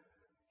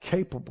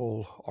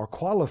capable or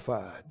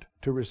qualified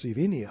to receive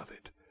any of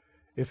it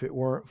if it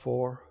weren't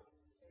for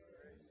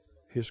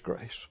His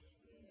grace.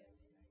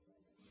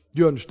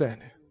 Do you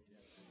understand it?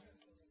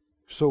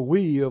 So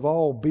we, of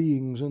all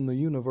beings in the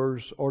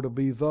universe, are to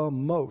be the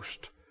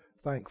most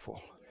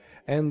thankful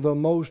and the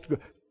most,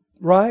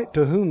 right,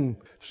 to whom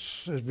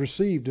has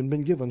received and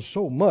been given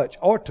so much,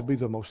 ought to be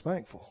the most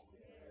thankful.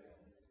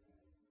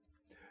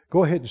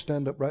 Go ahead and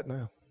stand up right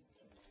now.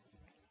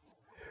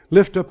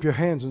 Lift up your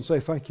hands and say,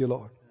 thank you,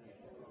 Lord.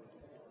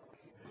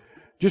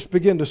 Just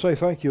begin to say,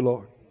 thank you,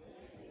 Lord.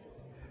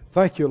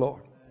 Thank you,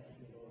 Lord.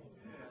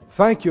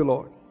 Thank you,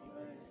 Lord.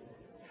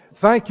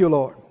 Thank you,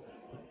 Lord.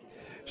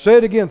 Say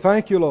it again.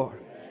 Thank you, Lord.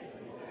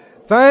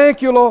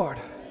 Thank you, Lord.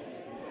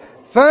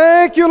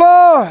 Thank you,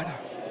 Lord.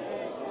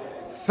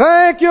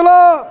 Thank you,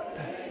 Lord.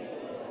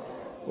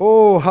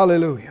 Oh,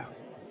 hallelujah.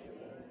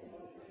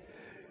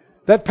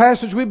 That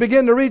passage we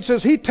begin to read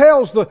says, He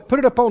tells put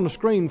it up on the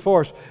screen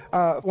for us,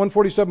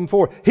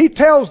 147:4. He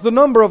tells the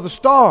number of the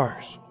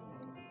stars.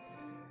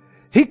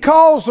 He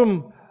calls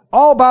them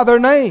all by their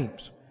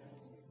names.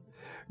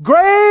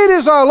 Great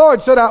is our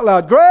Lord. Say it out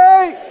loud.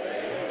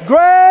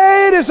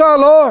 Great is our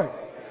Lord.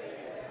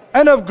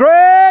 And of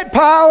great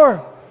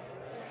power.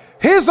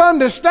 His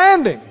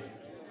understanding,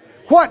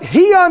 what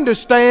He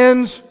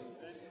understands,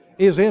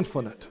 is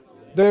infinite.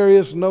 There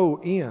is no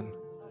end,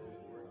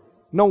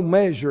 no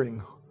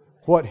measuring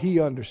what He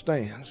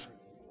understands.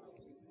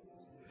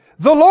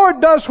 The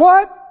Lord does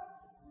what?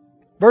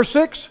 Verse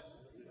 6.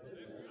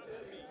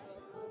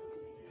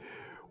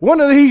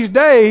 One of these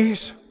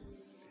days,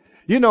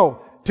 to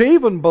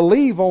even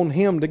believe on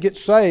Him to get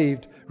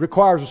saved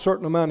requires a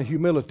certain amount of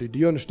humility. Do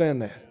you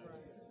understand that?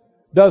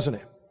 Doesn't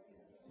it?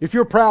 If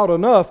you're proud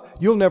enough,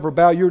 you'll never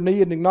bow your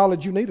knee and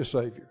acknowledge you need a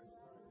Savior.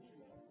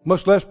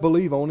 Much less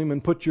believe on Him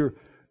and put your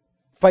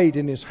fate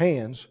in His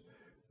hands.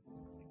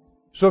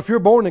 So if you're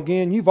born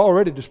again, you've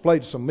already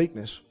displayed some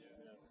meekness.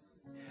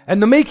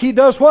 And the meek, He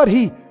does what?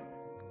 He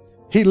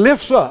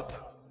lifts up.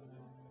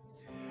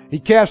 He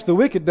casts the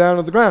wicked down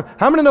to the ground.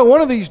 How many know one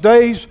of these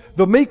days,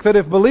 the meek that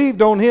have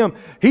believed on Him,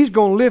 He's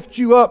going to lift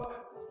you up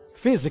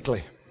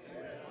physically.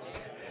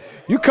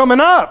 You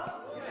coming up.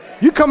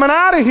 You coming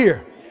out of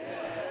here.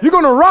 You're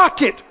going to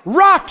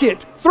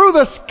rocket through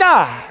the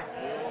sky.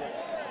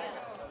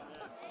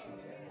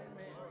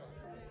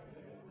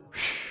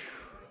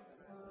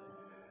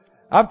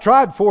 I've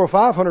tried 400 or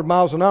 500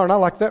 miles an hour, and I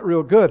like that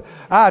real good.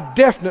 I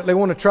definitely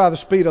want to try the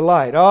speed of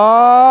light.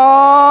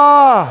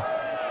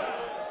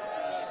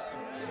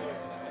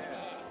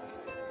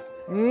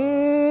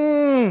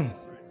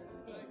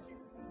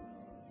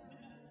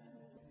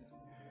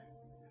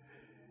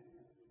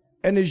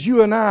 And as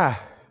you and I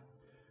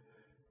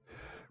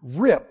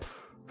rip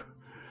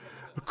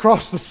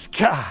across the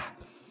sky,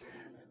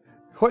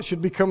 what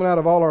should be coming out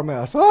of all our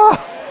mouths?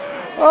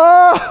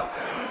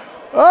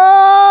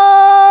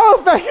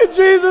 Thank you,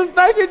 Jesus.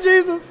 Thank you,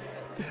 Jesus.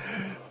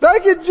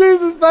 Thank you,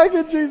 Jesus. Thank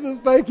you, Jesus.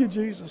 Thank you,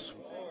 Jesus.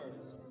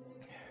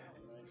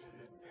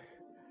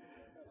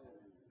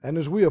 And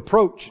as we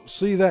approach and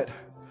see that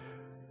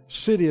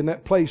city and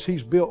that place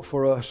He's built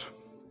for us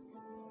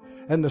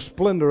and the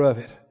splendor of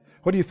it,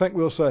 what do you think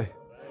we'll say?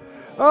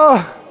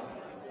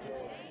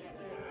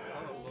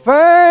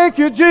 Thank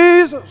you,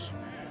 Jesus.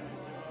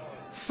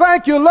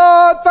 Thank you,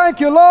 Lord. Thank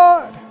you,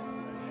 Lord.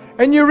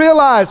 And you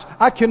realize,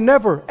 I can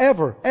never,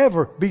 ever,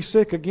 ever be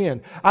sick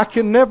again. I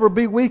can never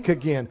be weak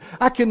again.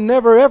 I can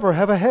never, ever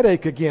have a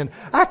headache again.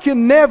 I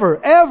can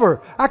never,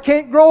 ever, I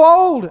can't grow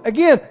old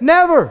again.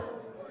 Never.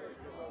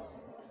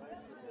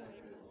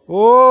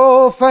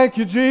 Oh, thank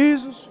you,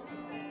 Jesus.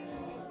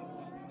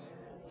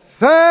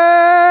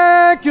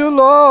 Thank you,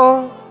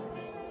 Lord.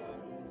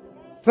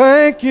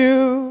 Thank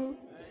you.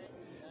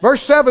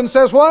 Verse 7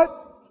 says what?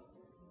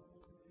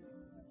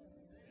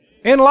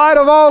 In light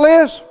of all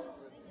this,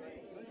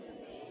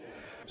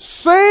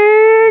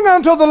 sing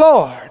unto the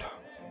Lord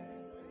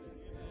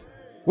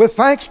with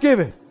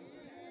thanksgiving.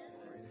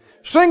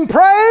 Sing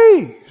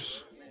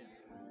praise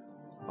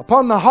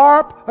upon the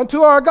harp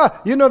unto our God.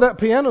 You know that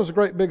piano is a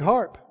great big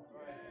harp.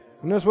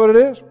 And that's what it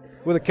is,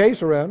 with a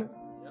case around it.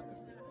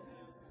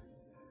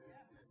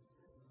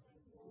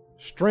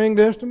 Stringed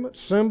instruments,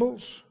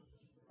 cymbals,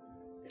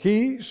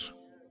 keys.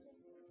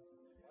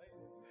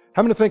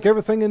 How many think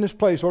everything in this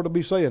place ought to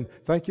be saying,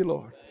 thank you,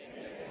 Lord?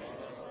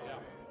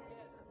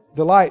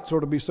 The lights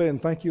ought to be saying,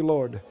 thank you,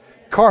 Lord.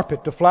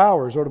 Carpet, the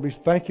flowers ought to be,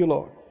 thank you,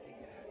 Lord.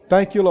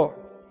 Thank you, Lord.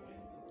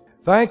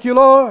 Thank you,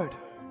 Lord.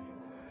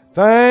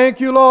 Thank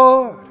you,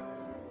 Lord.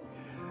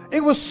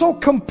 It was so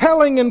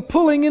compelling and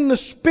pulling in the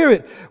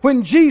spirit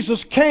when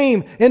Jesus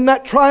came in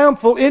that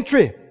triumphal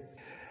entry.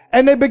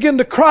 And they began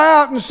to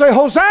cry out and say,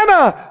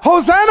 Hosanna!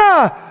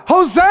 Hosanna!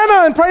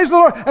 Hosanna! And praise the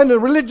Lord. And the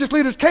religious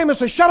leaders came and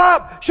said, shut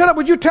up! Shut up!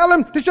 Would you tell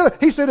him to shut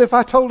up? He said, if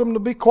I told him to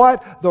be quiet,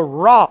 the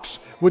rocks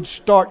would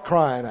start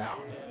crying out.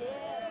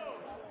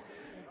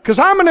 Because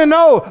I'm going to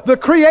know the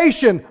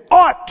creation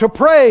ought to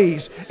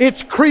praise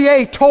its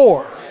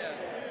Creator.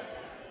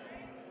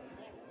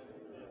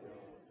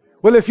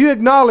 Well, if you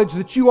acknowledge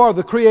that you are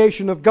the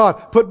creation of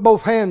God, put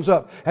both hands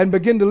up and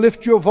begin to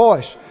lift your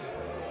voice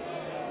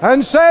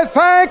and say,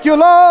 thank you,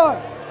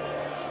 Lord.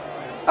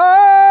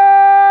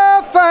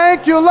 Oh,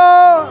 thank you,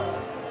 Lord.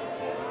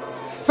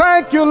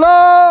 Thank you,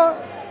 Lord.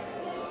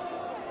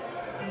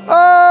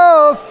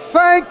 Oh,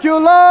 thank you,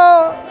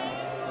 Lord.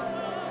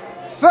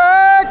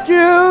 Thank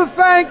you,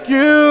 thank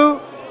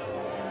you,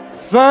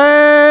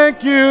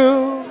 thank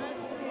you.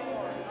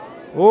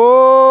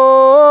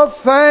 Oh,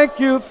 thank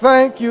you,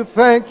 thank you,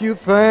 thank you,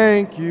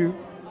 thank you.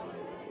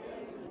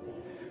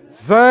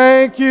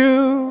 Thank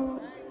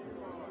you.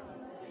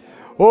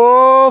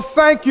 Oh,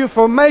 thank you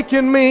for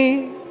making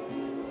me.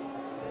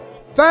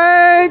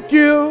 Thank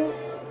you.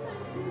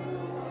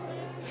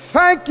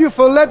 Thank you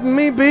for letting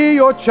me be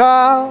your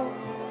child.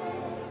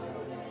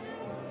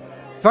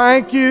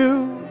 Thank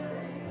you.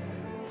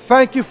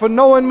 Thank you for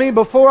knowing me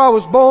before I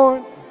was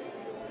born.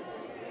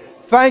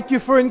 Thank you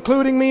for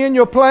including me in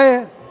your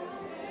plan.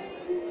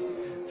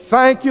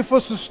 Thank you for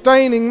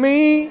sustaining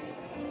me.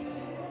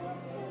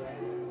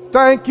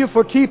 Thank you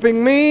for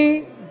keeping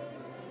me.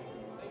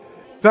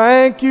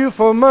 Thank you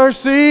for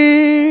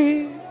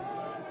mercy.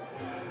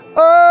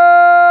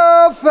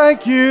 Oh,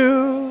 thank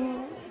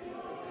you.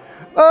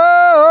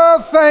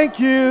 Oh, thank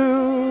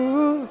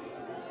you.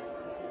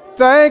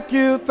 Thank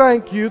you,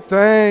 thank you,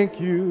 thank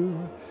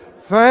you.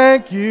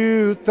 Thank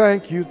you,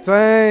 thank you,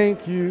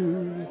 thank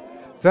you.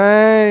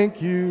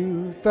 Thank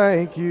you,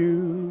 thank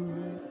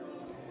you.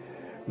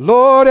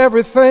 Lord,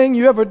 everything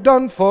you ever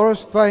done for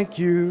us, thank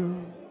you.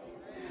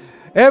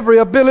 Every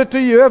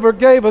ability you ever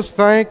gave us,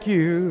 thank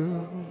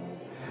you.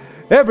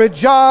 Every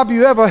job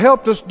you ever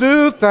helped us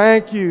do,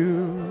 thank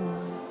you.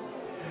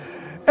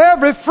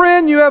 Every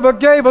friend you ever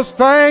gave us,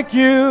 thank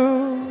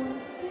you.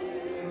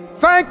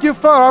 Thank you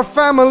for our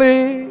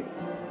family.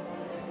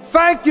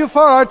 Thank you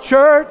for our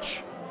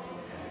church.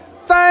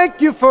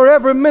 Thank you for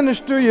every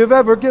minister you've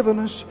ever given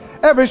us.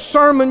 Every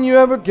sermon you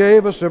ever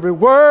gave us. Every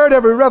word,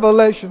 every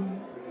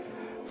revelation.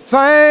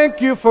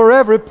 Thank you for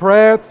every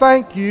prayer.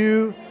 Thank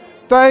you.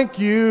 Thank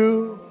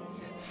you.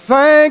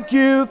 Thank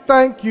you.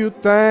 Thank you.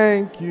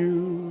 Thank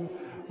you.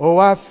 Oh,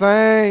 I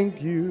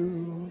thank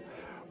you.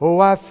 Oh,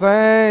 I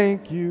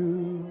thank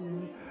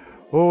you.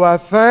 Oh, I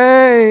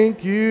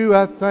thank you.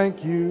 I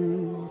thank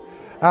you.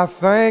 I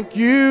thank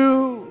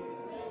you.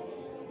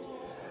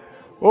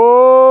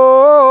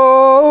 Oh,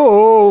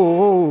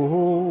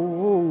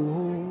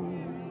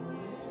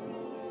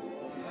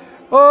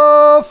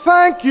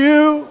 thank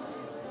you.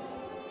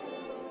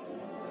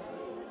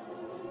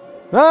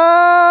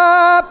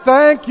 Ah,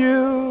 thank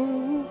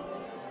you.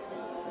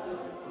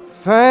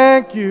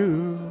 Thank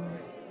you.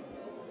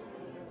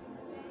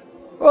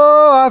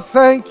 Oh, I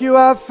thank you,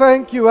 I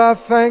thank you, I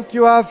thank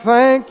you, I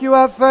thank you,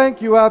 I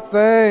thank you, I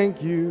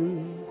thank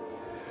you.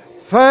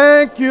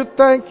 Thank you,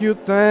 thank you,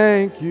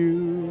 thank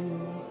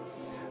you.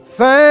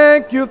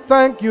 Thank you,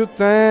 thank you,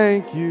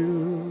 thank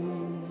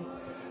you.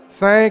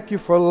 Thank you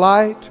for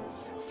light.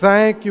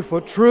 Thank you for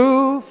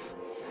truth.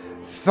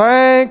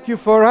 Thank you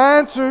for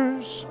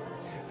answers.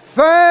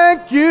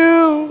 Thank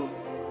you.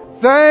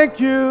 Thank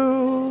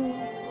you.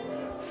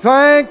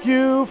 Thank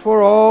you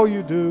for all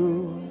you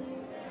do.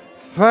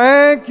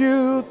 Thank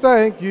you,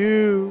 thank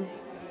you.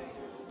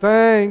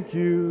 Thank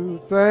you,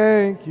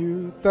 thank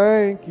you,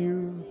 thank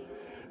you.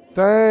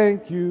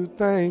 Thank you,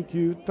 thank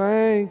you,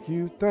 thank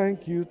you,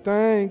 thank you,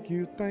 thank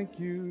you, thank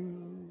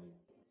you.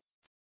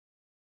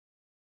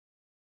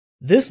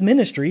 This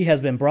ministry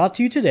has been brought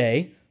to you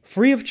today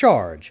free of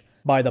charge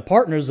by the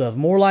partners of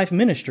More Life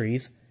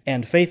Ministries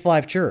and Faith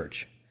Life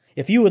Church.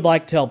 If you would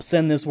like to help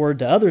send this word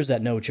to others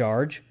at no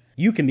charge,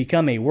 you can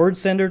become a word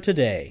sender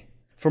today.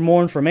 For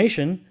more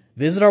information,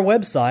 visit our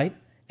website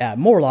at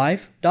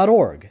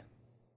morelife.org.